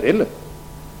 Dus jij rille.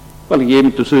 Wel je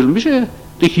met de zulmische,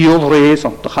 de heel reis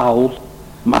aan te gaul.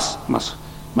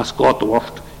 Mas kort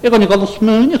wordt. Ik kan niet al een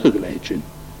smeunje gegeleid zien.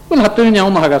 Wel had toen je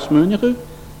allemaal een smeunje gegeleid.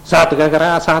 Zaterdag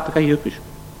geraad, zaterdag jupjes.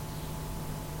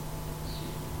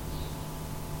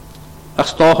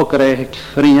 Als toch krijg ik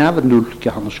vrienden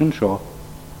nulke anders en zo.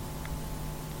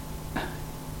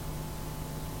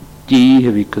 Die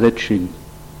heb ik kletsen,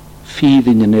 vier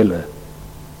in de nille.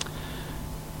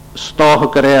 Stoch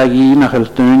krijg ik hier naar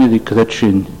het tuinje die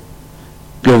kletsen.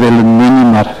 Je wil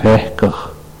niet maar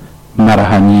vekkig, maar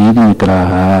gaan niet in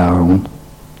graag aan.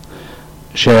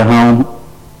 Zij gaan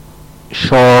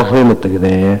Shorrelete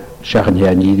there,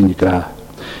 Shahania needing gra.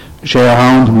 She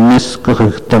hound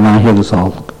miscook the Mahil's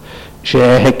alk. She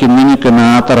heck in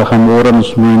Minicanata,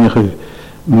 Hamoran's Munich,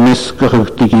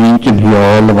 miscook the ancient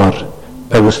Hiolvar,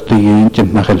 August the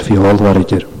ancient Machelfi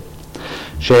Holvariger.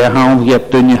 She hound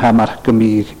yet Dunya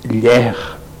Hamarkami Lech,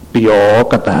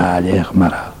 Biokata Lech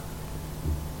Mara.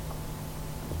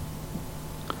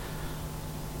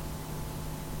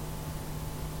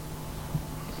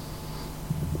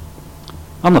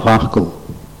 An the Fakel.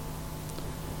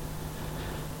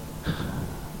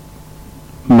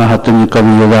 Mahatani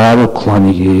Kamilava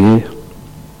Clanny,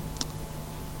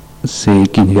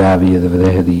 seeking Yavi the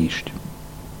Red East.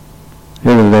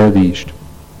 Here the Red East.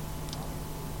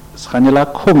 Schanila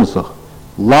Komzach,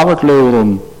 Lavat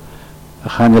Lorum,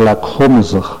 Schanila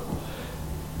Komzach,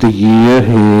 the year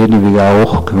here in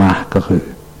Vigaoch Kmakahu.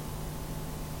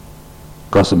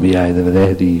 Gossamy the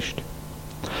Red East.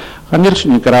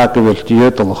 Ganilsyn I graag wil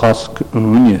diet al gask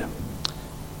unje.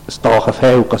 Staag of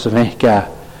hij ook als een wegga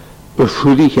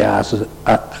bevoelig as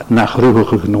nach ruhig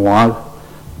genoeg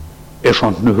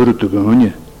on nuhur te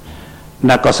unje.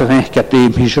 Na als een wegga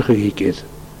deem hisje gekeerd.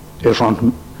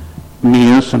 On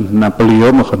mensen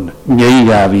Napoleonigen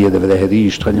nee wie de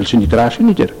hedist ganilsyn I graag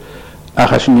niet er.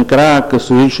 Als je graag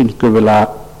zulsyn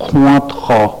kwela kwant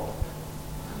ga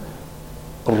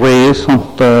reis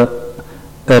ont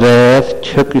Rev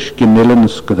Turkish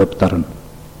Gemillenus gedaptaren.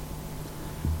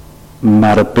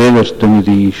 Maar beders dan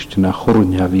die is na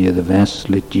Chorunja via de wens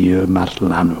letje maar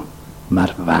lanu,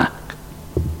 maar vaak.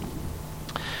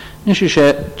 Dus je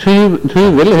zei, tu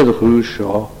wil het goed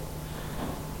zo.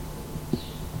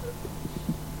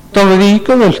 Dan wie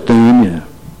kan wel doen,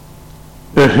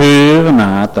 een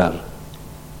nader,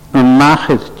 een mag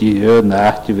het die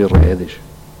nachtje weer redden.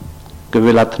 Ik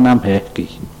wil het naam hekken.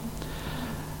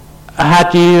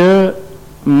 Had je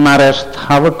maar eerst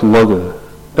het loggen,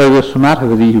 dus maar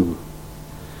vriend.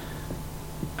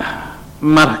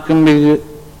 Maar kan je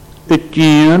het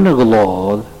jene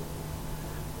geloof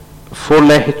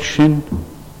voorleggen,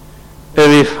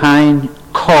 we fijn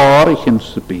karigen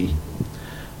te be.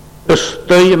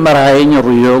 Stel maar een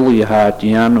really had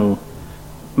je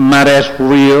maar eerst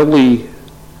really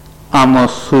aan een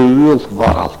soul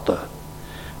warlte.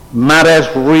 Maar as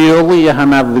really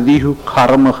hana vidihu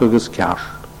karma hugus kast.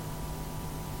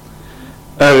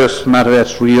 Maar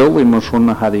as really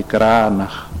moshuna hadi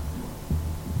granach.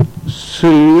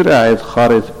 Sura het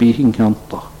garit bihin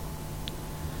kanta.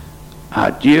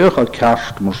 Hadje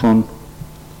gekast moshun.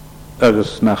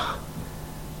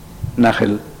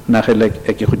 Nachel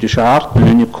ek goed schaart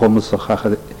nu je komen zo ga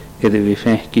het we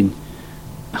fenkin.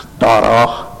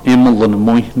 Darach immel een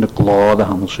mooi de klade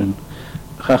hansen.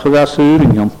 Ga je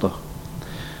zuren jantig.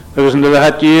 Dus in de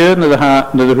had je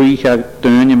de hui ga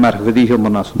doen maar die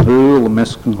helemaal als een heel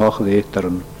mesken hoog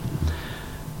weteren.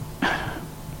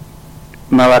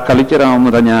 Maar wat kan ik er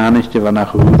aan dan ja niet van naar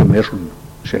goede messen,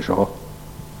 zeg zo.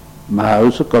 Maar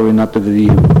huizen kan we naar de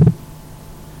video.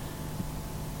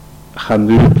 Gaan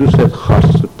nu dus het gas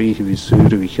beetje wie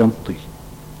zuren wie jantig.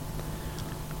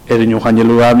 Nu gaan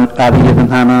jullie aan het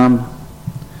aan.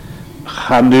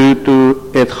 Gaan nu toe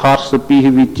het hartste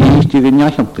piegen wie die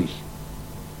genjagentig.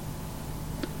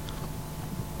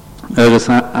 Is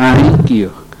een keer,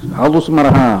 alles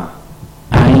maar ha,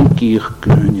 een keer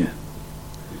kun je.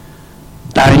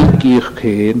 Een keer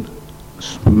geen,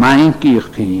 mijn keer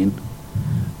geen,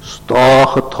 sta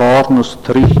getorne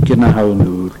strikken naar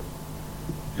huinuur.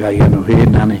 Ga je nog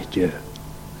heen aan het je.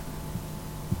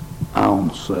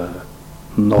 Ons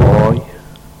nooi.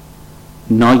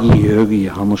 Na je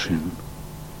hansen.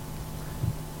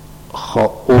 Ga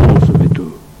alles met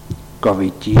u. Ga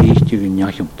we dichtje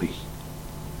genjagentig.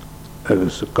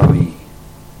 Dus ga we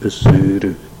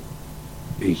zeurig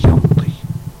genjagentig.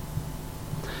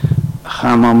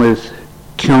 Ga maar met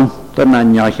kanten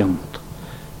en jagent.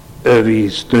 We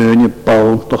steunen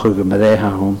bouwen toch ook met die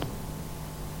hand.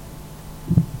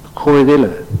 Gooi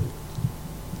dille.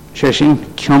 Ze zien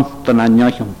kanten en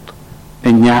jagent.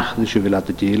 En jacht dus je wil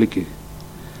laten delen.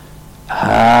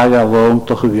 Haga woont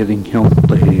toch weer in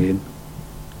kanten heen.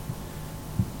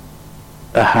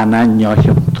 Hana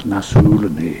jagent naar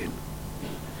zoelen heen.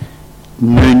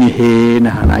 Nu heen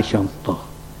hana jagent.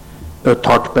 Het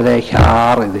hart bij de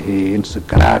jaren heen, ze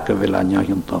kraken wil aan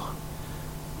jagent toch.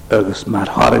 Ergens maar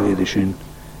harde de zin,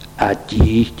 a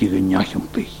dichtige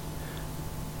jagent.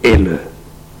 Elle,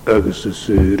 ergens de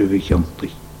zeurige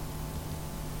jagent.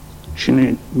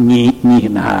 Ze niet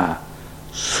na,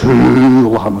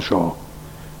 zuul han zo,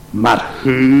 maar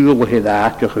huil het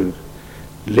aakje.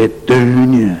 Let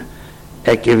deunje,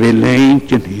 ik wil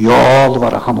eentje jaal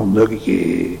waar han om de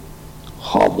gee.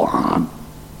 Hallaan.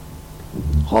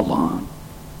 Holland.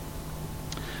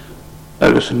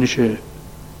 Agus yn eisiau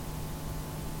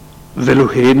fel o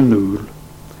hen nŵl,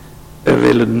 y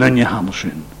fel yn nynnu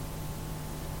hansyn,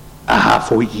 a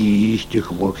haf o gyd i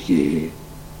glwg ie,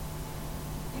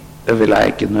 y fel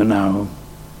eich yn y naw,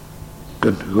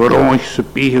 gyn hwroes y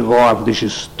bih o am ddys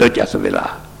y stydiad y fel a,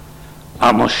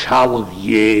 am o sialw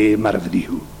ie mar y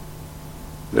fyddiw.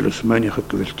 Fel ys mynnych y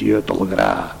gyfyldiad o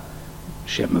lygra,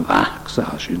 siem y facs a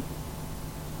hasyn.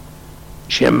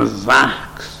 Siem y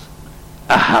facs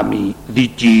a hami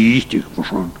ddididig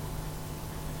mwysyn.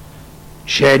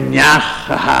 Siem niach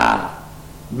a ha,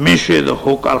 misydd y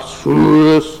hwg ar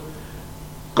sŵs,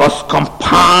 gos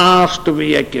compars dy fi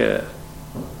ege.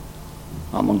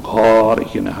 Am yn gor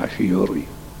i'ch yn y hasiwri.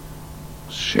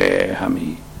 Se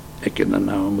hami eg yn y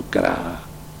nawm y gra,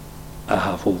 a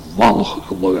haf o falch y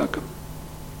glwag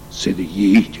sydd y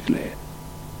gyd i gled.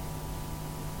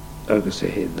 Agus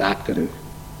e he ddacr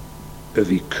y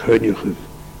fi cynnych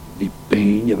fi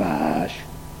bein y fas,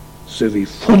 sydd fi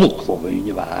ffwlwg fo bein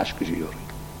y fas gysiwri.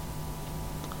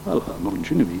 Wel, mwyn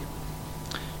sy'n y fi.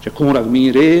 Se cwmr ag mi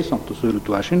res, ond os yw'r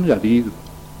dwasyn gadig.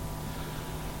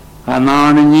 A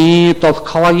na'n ni, doedd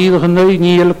calagid hynny,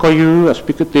 ni el coiw, a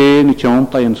spic y den i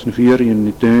tionta yn sy'n ffyr yn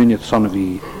y dyn i'r son y fi.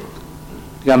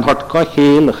 Gan hort go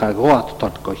chel, a gwad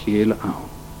hort go chel awn.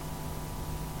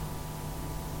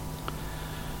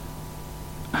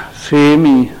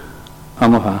 Femi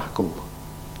am o hacl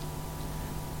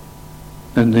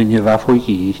yn yn y faf o'i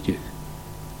gyd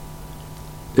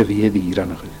y fi e ddir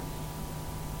anach chi.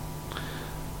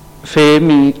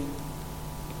 Femi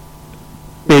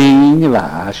bein y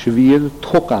fas fi e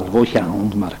togal fo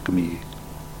llawn mar gymi.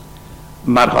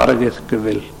 Mar horageth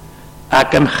gyfil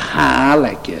ac yn chael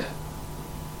ege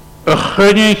y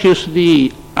chynnych ys di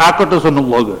agor dys yn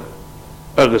olwg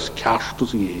agos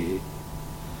castus i e.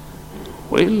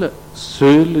 Wel,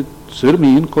 sy'r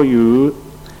mi'n coiw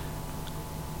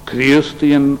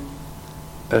Christian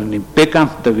yn ni'n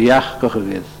begant y fiach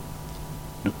gychgydd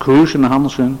na cwys yn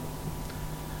hansyn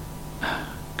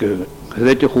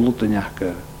gyda'i chwlwyd yn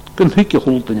iaca gynhig i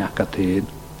chwlwyd yn iaca tyn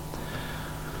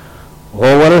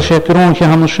o war y sefrwn chi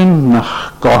hansyn nach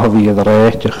gohfydd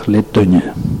reitach le dynnu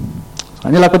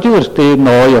Ani la godiwr styn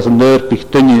noi as yn neur bych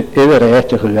dynnu efo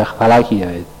reitach ych falag i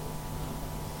aid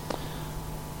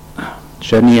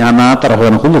Sian i anad ar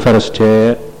hwn chwlw fferys te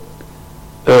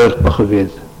bach y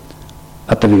fydd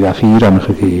a dy fi gael ffyr am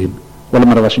eich hyn. Wel,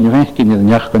 mae'r fasyn i fech gyn i'n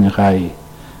iach gan eich ai.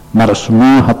 Mae'r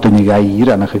smw hat yn i gair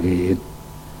am eich hyn.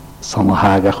 Sam o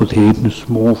hag ach wrth hyn yn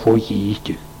smw ffo gyd.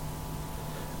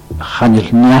 Chanil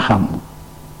niach am.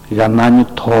 Gan na'n i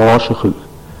tos eich hyn.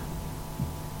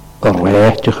 Y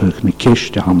reit eich hyn ni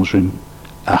cysd eich amsyn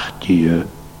ach diw.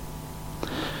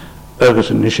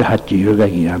 Ygys yn eisiau hat diw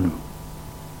gael i anw.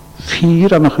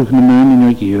 Ffyr am eich hyn yn mynd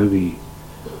i gyw fi.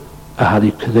 A had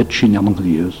i cydded sy'n am yn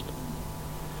glywst.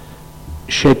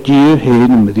 Se diw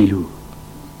hen yn myddiw.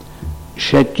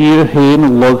 Se diw hen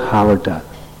yn log hawardad.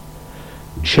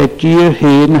 Se diw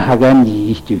hen hagan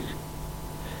iechtig.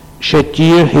 Se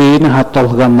diw hen hatal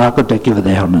gan nag o degi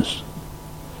fyddewnys.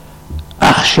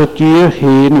 Ach se diw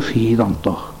hen y ffydd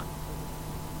antoch.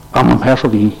 Am am hers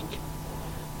o ddig.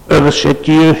 Ydw se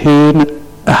diw hen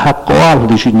y hagol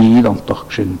di sy'n nid antoch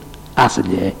sy'n as y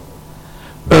le.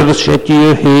 Ydw se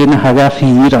diw hen haga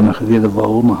ffyr anach gyda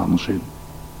fawn o hansyn.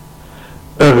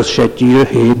 Ydw se diw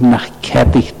hen nach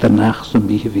cedig dynach sy'n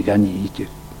bych fi gan iedig.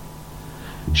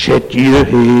 Se diw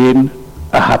hen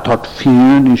a hatot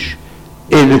ffyrnish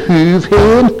el hyf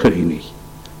hen krynig.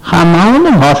 Chanawn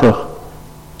yn horsach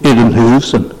el yn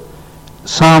hyfsyn.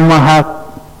 Sama ha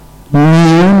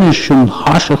nyrnish yn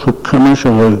horsach y cynnes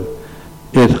o hyw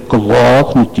el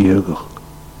glod ni diogach.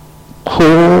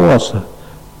 Cwrs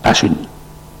asyn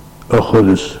o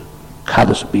chwlys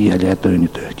cadys bi a le dyn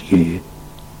i dyd i e.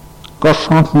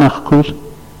 Gorsant nach cwrs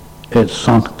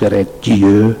sant gyrraedd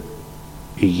diw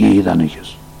i gyd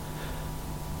anigys.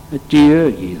 Diw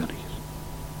i gyd anigys.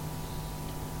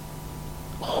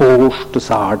 Chwrs dy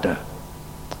sarda.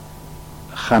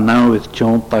 Chanaw ydd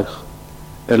tiontag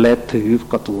y le tyf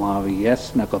god laf i es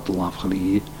na god laf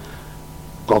chli.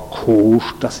 God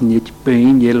chwrs das nid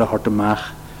bein yl a hort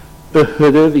ymach y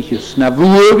hyddedd i chys na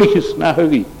fwg i chys na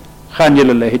hygi. Chan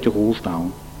yl a le hyd i chwrs dawn.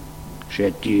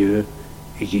 Se diw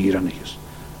i gyd anigys.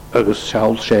 Agus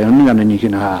sawl sewn gan yn eich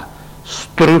yn ha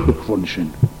strwch fwn sy'n.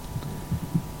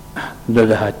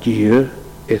 Nid ha diw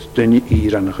eith dyn i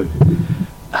iran ych.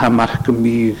 Ha march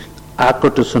gymig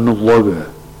agor dys yn loga.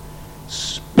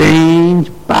 Sbein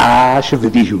bas y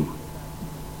fyddiw.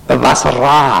 Y fas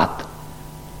rad.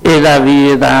 Edda fi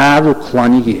eddad o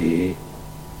clanig e.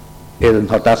 Edda yn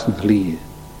hordas yn hli.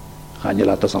 Chan i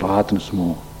ladas rad yn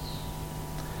smw.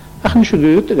 ach yn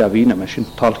siarad ag a fi na mae sy'n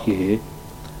talchi he.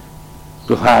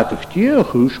 Gwfad ych di o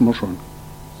chwys mor son.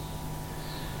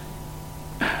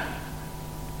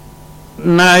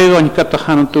 Na i o'n gatach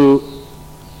an tu,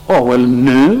 o wel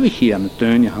nöfig hi an y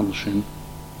dyn i hand sy'n.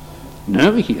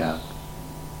 Nöfig hi ag.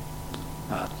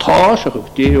 Tás ach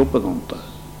ych di op ag ond.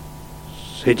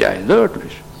 Syd ai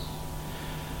ddördlis.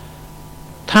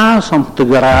 Ta samt dy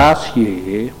gras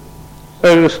hi,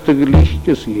 agos dy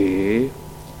glychgus hi,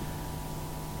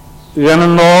 gan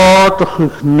yn oed o'ch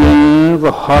ych nöf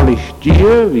o holich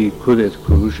dia fi cwrdd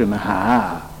cwrs yn y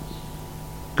ha,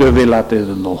 gyfilad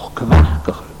idd yn o'ch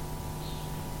cyfachgach.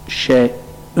 Se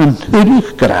yn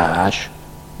hylych gras,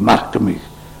 margymig,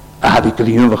 a had i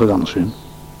glywn fach ag ansyn.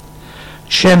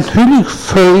 Se yn hylych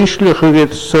ffeislich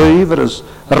ag syfr ys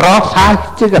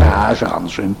rothalt i gras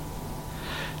ansyn.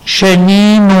 Se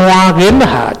ni noa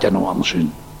gilhad yn o ansyn.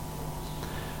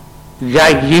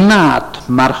 Gaginat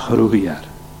marchrwyar.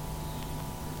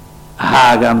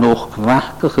 Haga nog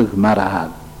kwachtig maar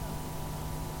had.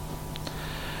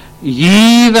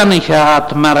 Iedereen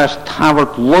gaat maar als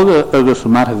tafelt logge agus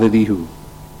maar vedihu.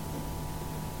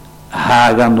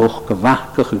 Haga nog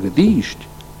kwachtig gediest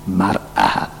maar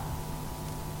had.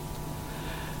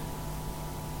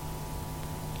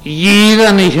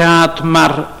 Iedereen gaat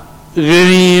maar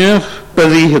genief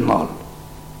bedienal.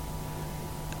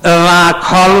 Waar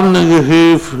kalm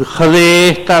gehuuf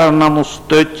geleerd daar aan ons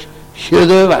stuk.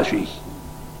 Sjøde var sig.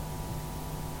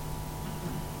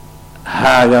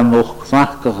 Haga nog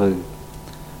knakkige,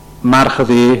 maar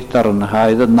geweet en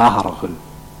heide naharige,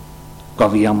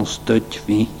 gaf hij aan stut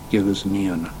winkjes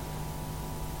nierne.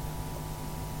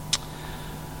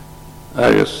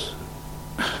 Ergens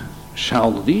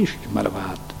schaalde diest, maar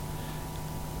wat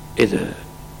de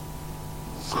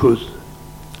goed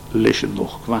lischen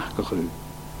nog knakkige,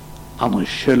 aan een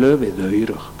schille weer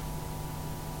deurig,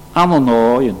 aan een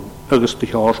nooien. Agus dy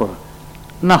hiosor,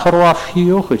 nach roaf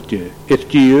hioch eich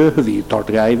dieu hyfi dord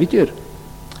gai fidir.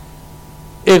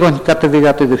 Egon gata fi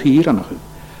gata dy ffyr anach.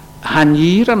 Han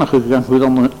ir anach gan hwyd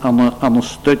an o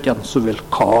stydjan syfel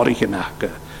cor i hynach.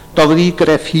 Dog di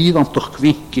gref hyd an doch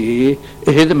gwinke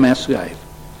hyd y mes gaif.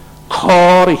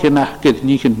 Cor i hynach gyda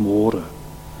ni hyn môr.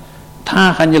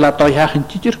 Ta chan ila doi hach yn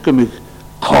didir gymig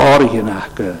cor i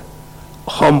hynach.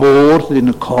 Chomor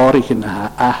dyn y cor i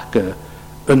hynach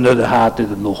yn y had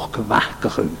idd nog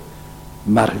kwachtig,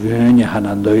 maar gynja han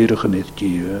aan deurigen het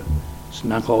dieu,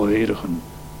 snang oerigen,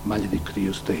 maar die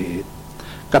krius te heet.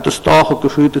 Gat de stoge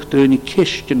gevoetig teun in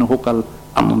kistje ook al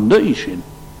aan een neusje.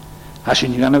 Als je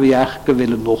niet aan de jacht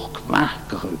willen nog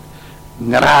kwachtig,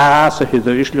 grazen het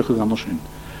duislige anders in.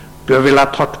 Gewilla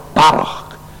tot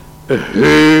barg,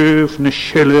 heuf ne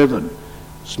schillen,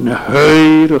 sne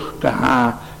heurig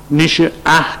geha, nische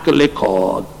achterlijk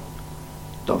hood.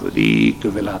 Dat we die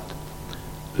gewillen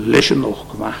lezen nog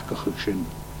kwachtig zijn.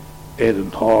 En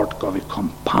het hart kan we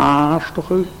compaastig,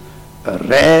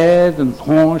 rijden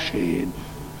hoog zijn.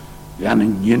 Gaan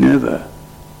een jeneve,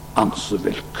 aan ze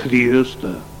wil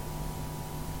kriuste.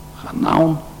 Gaan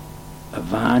nou een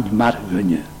waan maar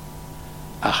gunnen.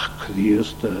 Ach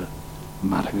kriuste,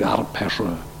 maar garperse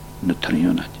ne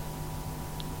trionet.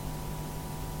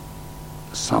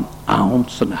 San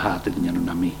ounce hadden je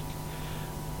naar mij.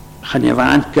 Gaan je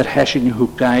waanker hesje hoe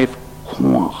kijf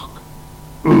kwach,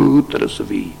 uiters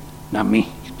wie naar mij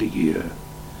te je.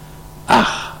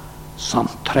 Ach, san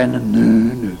trennen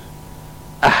nu,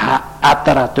 aha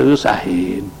ateratus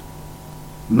aheen,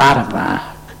 maar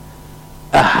waak,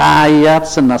 aha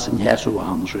jatsen als een jesu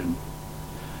aanzien.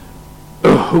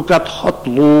 Hoe gaat God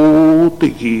lo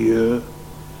te je,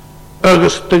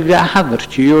 ergens te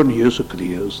gadertje en Jezus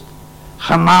Christus.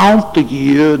 Gaan nou te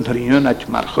je en rieën uit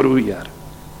maar groeier.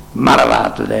 Maar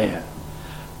wat leer.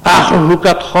 Ach, hoe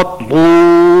gaat God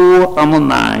lo aan de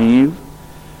naïef.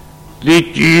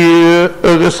 Dit je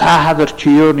ergens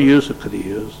hadertje en Jezus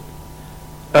Christus.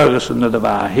 Ergens in de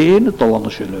waarheen het al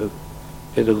anders geloof.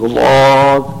 In de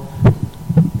geloof.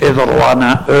 In de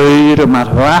roana uren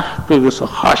maar wacht. Ergens een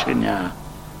gasjenja.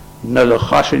 Na de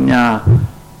gasjenja.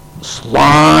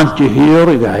 Slaantje hier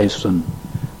geesten.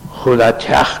 Goed dat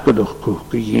jachtje door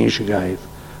koeken jeensje geef.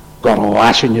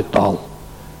 Garwasje niet al.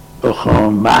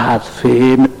 Gewoon maat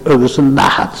veen, ergens een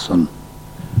nachtsen.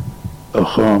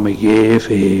 Gewoon me geef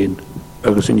heen,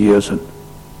 ergens een jussen.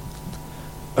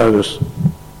 Ergens.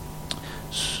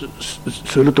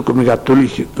 Zullen toch me gaat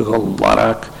tullig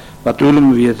gewarak. Wat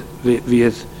willen we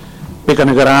het. Ik kan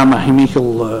een grama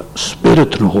hemichel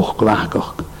spirit nog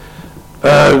kwakig.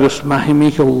 Ergens mag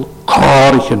hemichel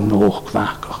karige nog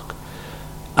kwakig.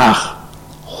 Ach,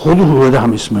 goede hoorde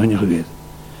hem is meneer geweest.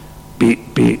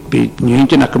 Bij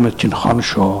nientje na kom het in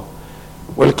Hanshaw,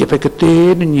 Wel ke pe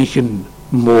teen ni hin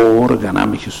mor gan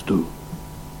am ich stu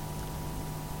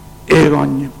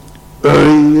egon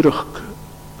eurig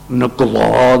na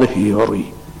glade hiori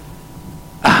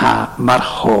aha mar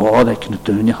hood ek na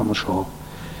tuine han scho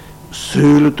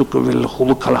sule tu ko vil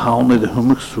khul kal haune de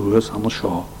humig suus han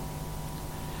scho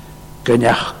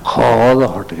ganach call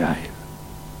hort gai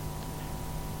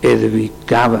vi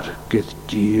gaver get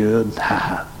dien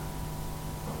ha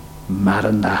mar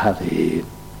an ha de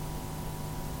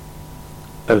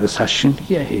agus hasin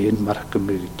hi hen mar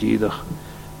gymryd dydach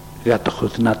gat a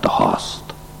chwyd na dy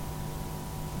host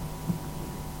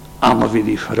am fydd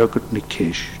I ffyragwyd ni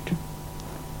cysd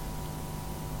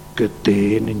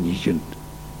gydyn yn nigen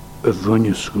y fwyn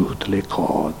ysgwyd le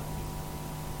codd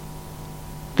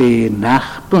de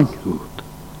nach bwynhwyd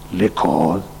le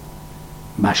codd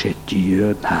ma se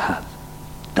dyn had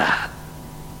dad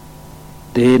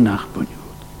de nach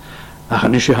bwynhwyd ach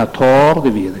yn eisiau ha tor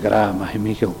di fydd gra ma hi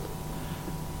Michael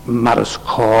mar ys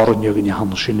cor yn yw'n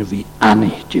han sy'n fi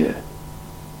anidje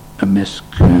y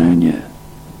mesgynje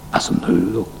as yn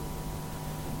hwydl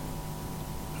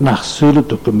nach sylw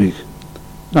dwg y mig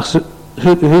nach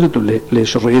hwydl dw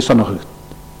leis reis an o'ch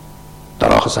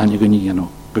darach as annig yn i'n o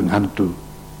gynghan dw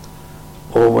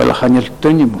o wel ach anil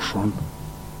dynnu mwysron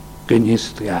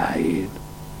gynnist gael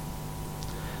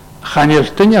ach anil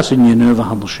dynnu as yn i'n o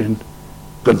han sy'n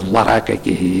gynlarag ag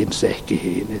I hen sech ag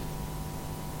hen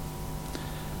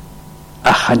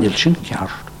a chanel sy'n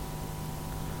ciart.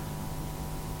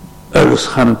 Agus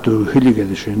chan dw hylig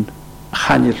edrych sy'n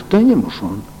chanel dyn yma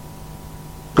sy'n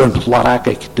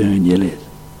gynlarag ag dyn ylydd.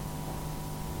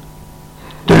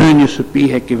 Dyn ys y bi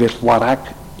ag I fel larag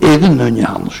edrych yn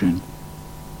han sy'n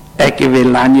ag I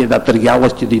fel lanydd at yr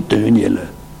ialas ydy dyn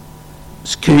ylydd.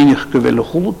 Sgynnych gyfel y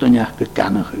chwlwyd yn iach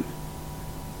gyganach yw.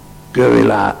 Gyfel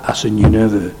as yn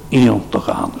ynnydd iantach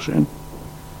han sy'n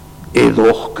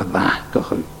edrych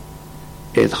gyfach yw.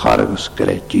 Eid charagus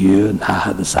gredyn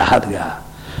hahad y sahad ga.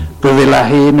 Gyfel a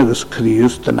hen agos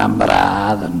criwst yn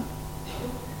amrad yn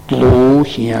glw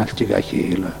hialt I ga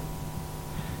chela.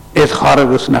 Eid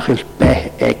charagus nach il beh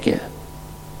ege.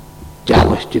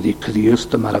 Jalach di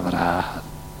criwst yn marafrad.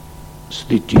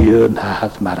 Sdi dyn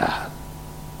hahad marad.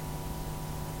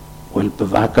 Wel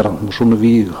befagar yn mwyswn y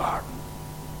figar.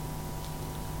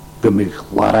 Gymig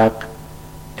larag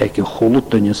ege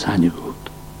chwlwyd yn y sanigwyd.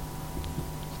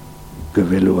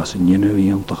 Gyfelw as yn yna fi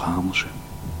ond o'ch am sy'n.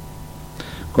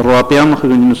 Gorwabiam o'ch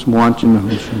yn ys mwant yn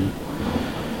hwn sy'n.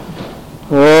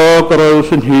 O,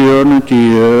 gyrraws yn hir na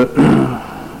dia.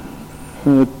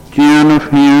 Dian o'ch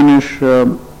hyn ys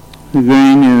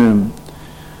gyn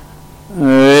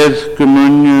edd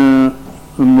gymyn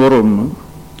y mwrwm.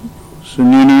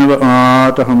 Sy'n yna fy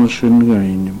ad a ham sy'n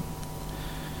gyn.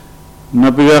 Na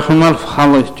bygach yma'r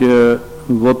ffalach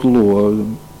fod lwag.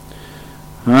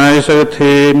 Haes ag y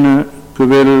ten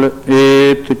gyfel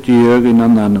y diag yn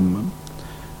ananam.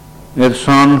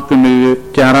 Son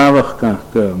gymryd diarafach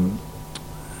gach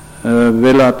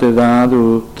fel at y ddad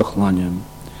o dychlaniam.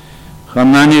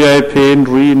 Chan nani gai pen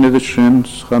rhin ydy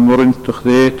syns, chan mwrint o'ch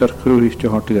ddet ar crwys di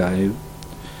hort gaif.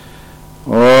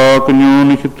 O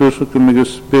gynion I chydwys o gymryd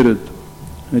ysbryd,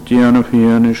 y dian o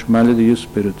fian ys malyd I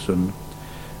ysbryd sy'n,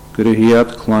 gyda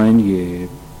hiad claen ie.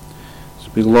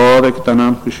 Bydd lor ag dan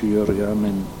am gysi'r,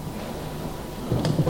 amen.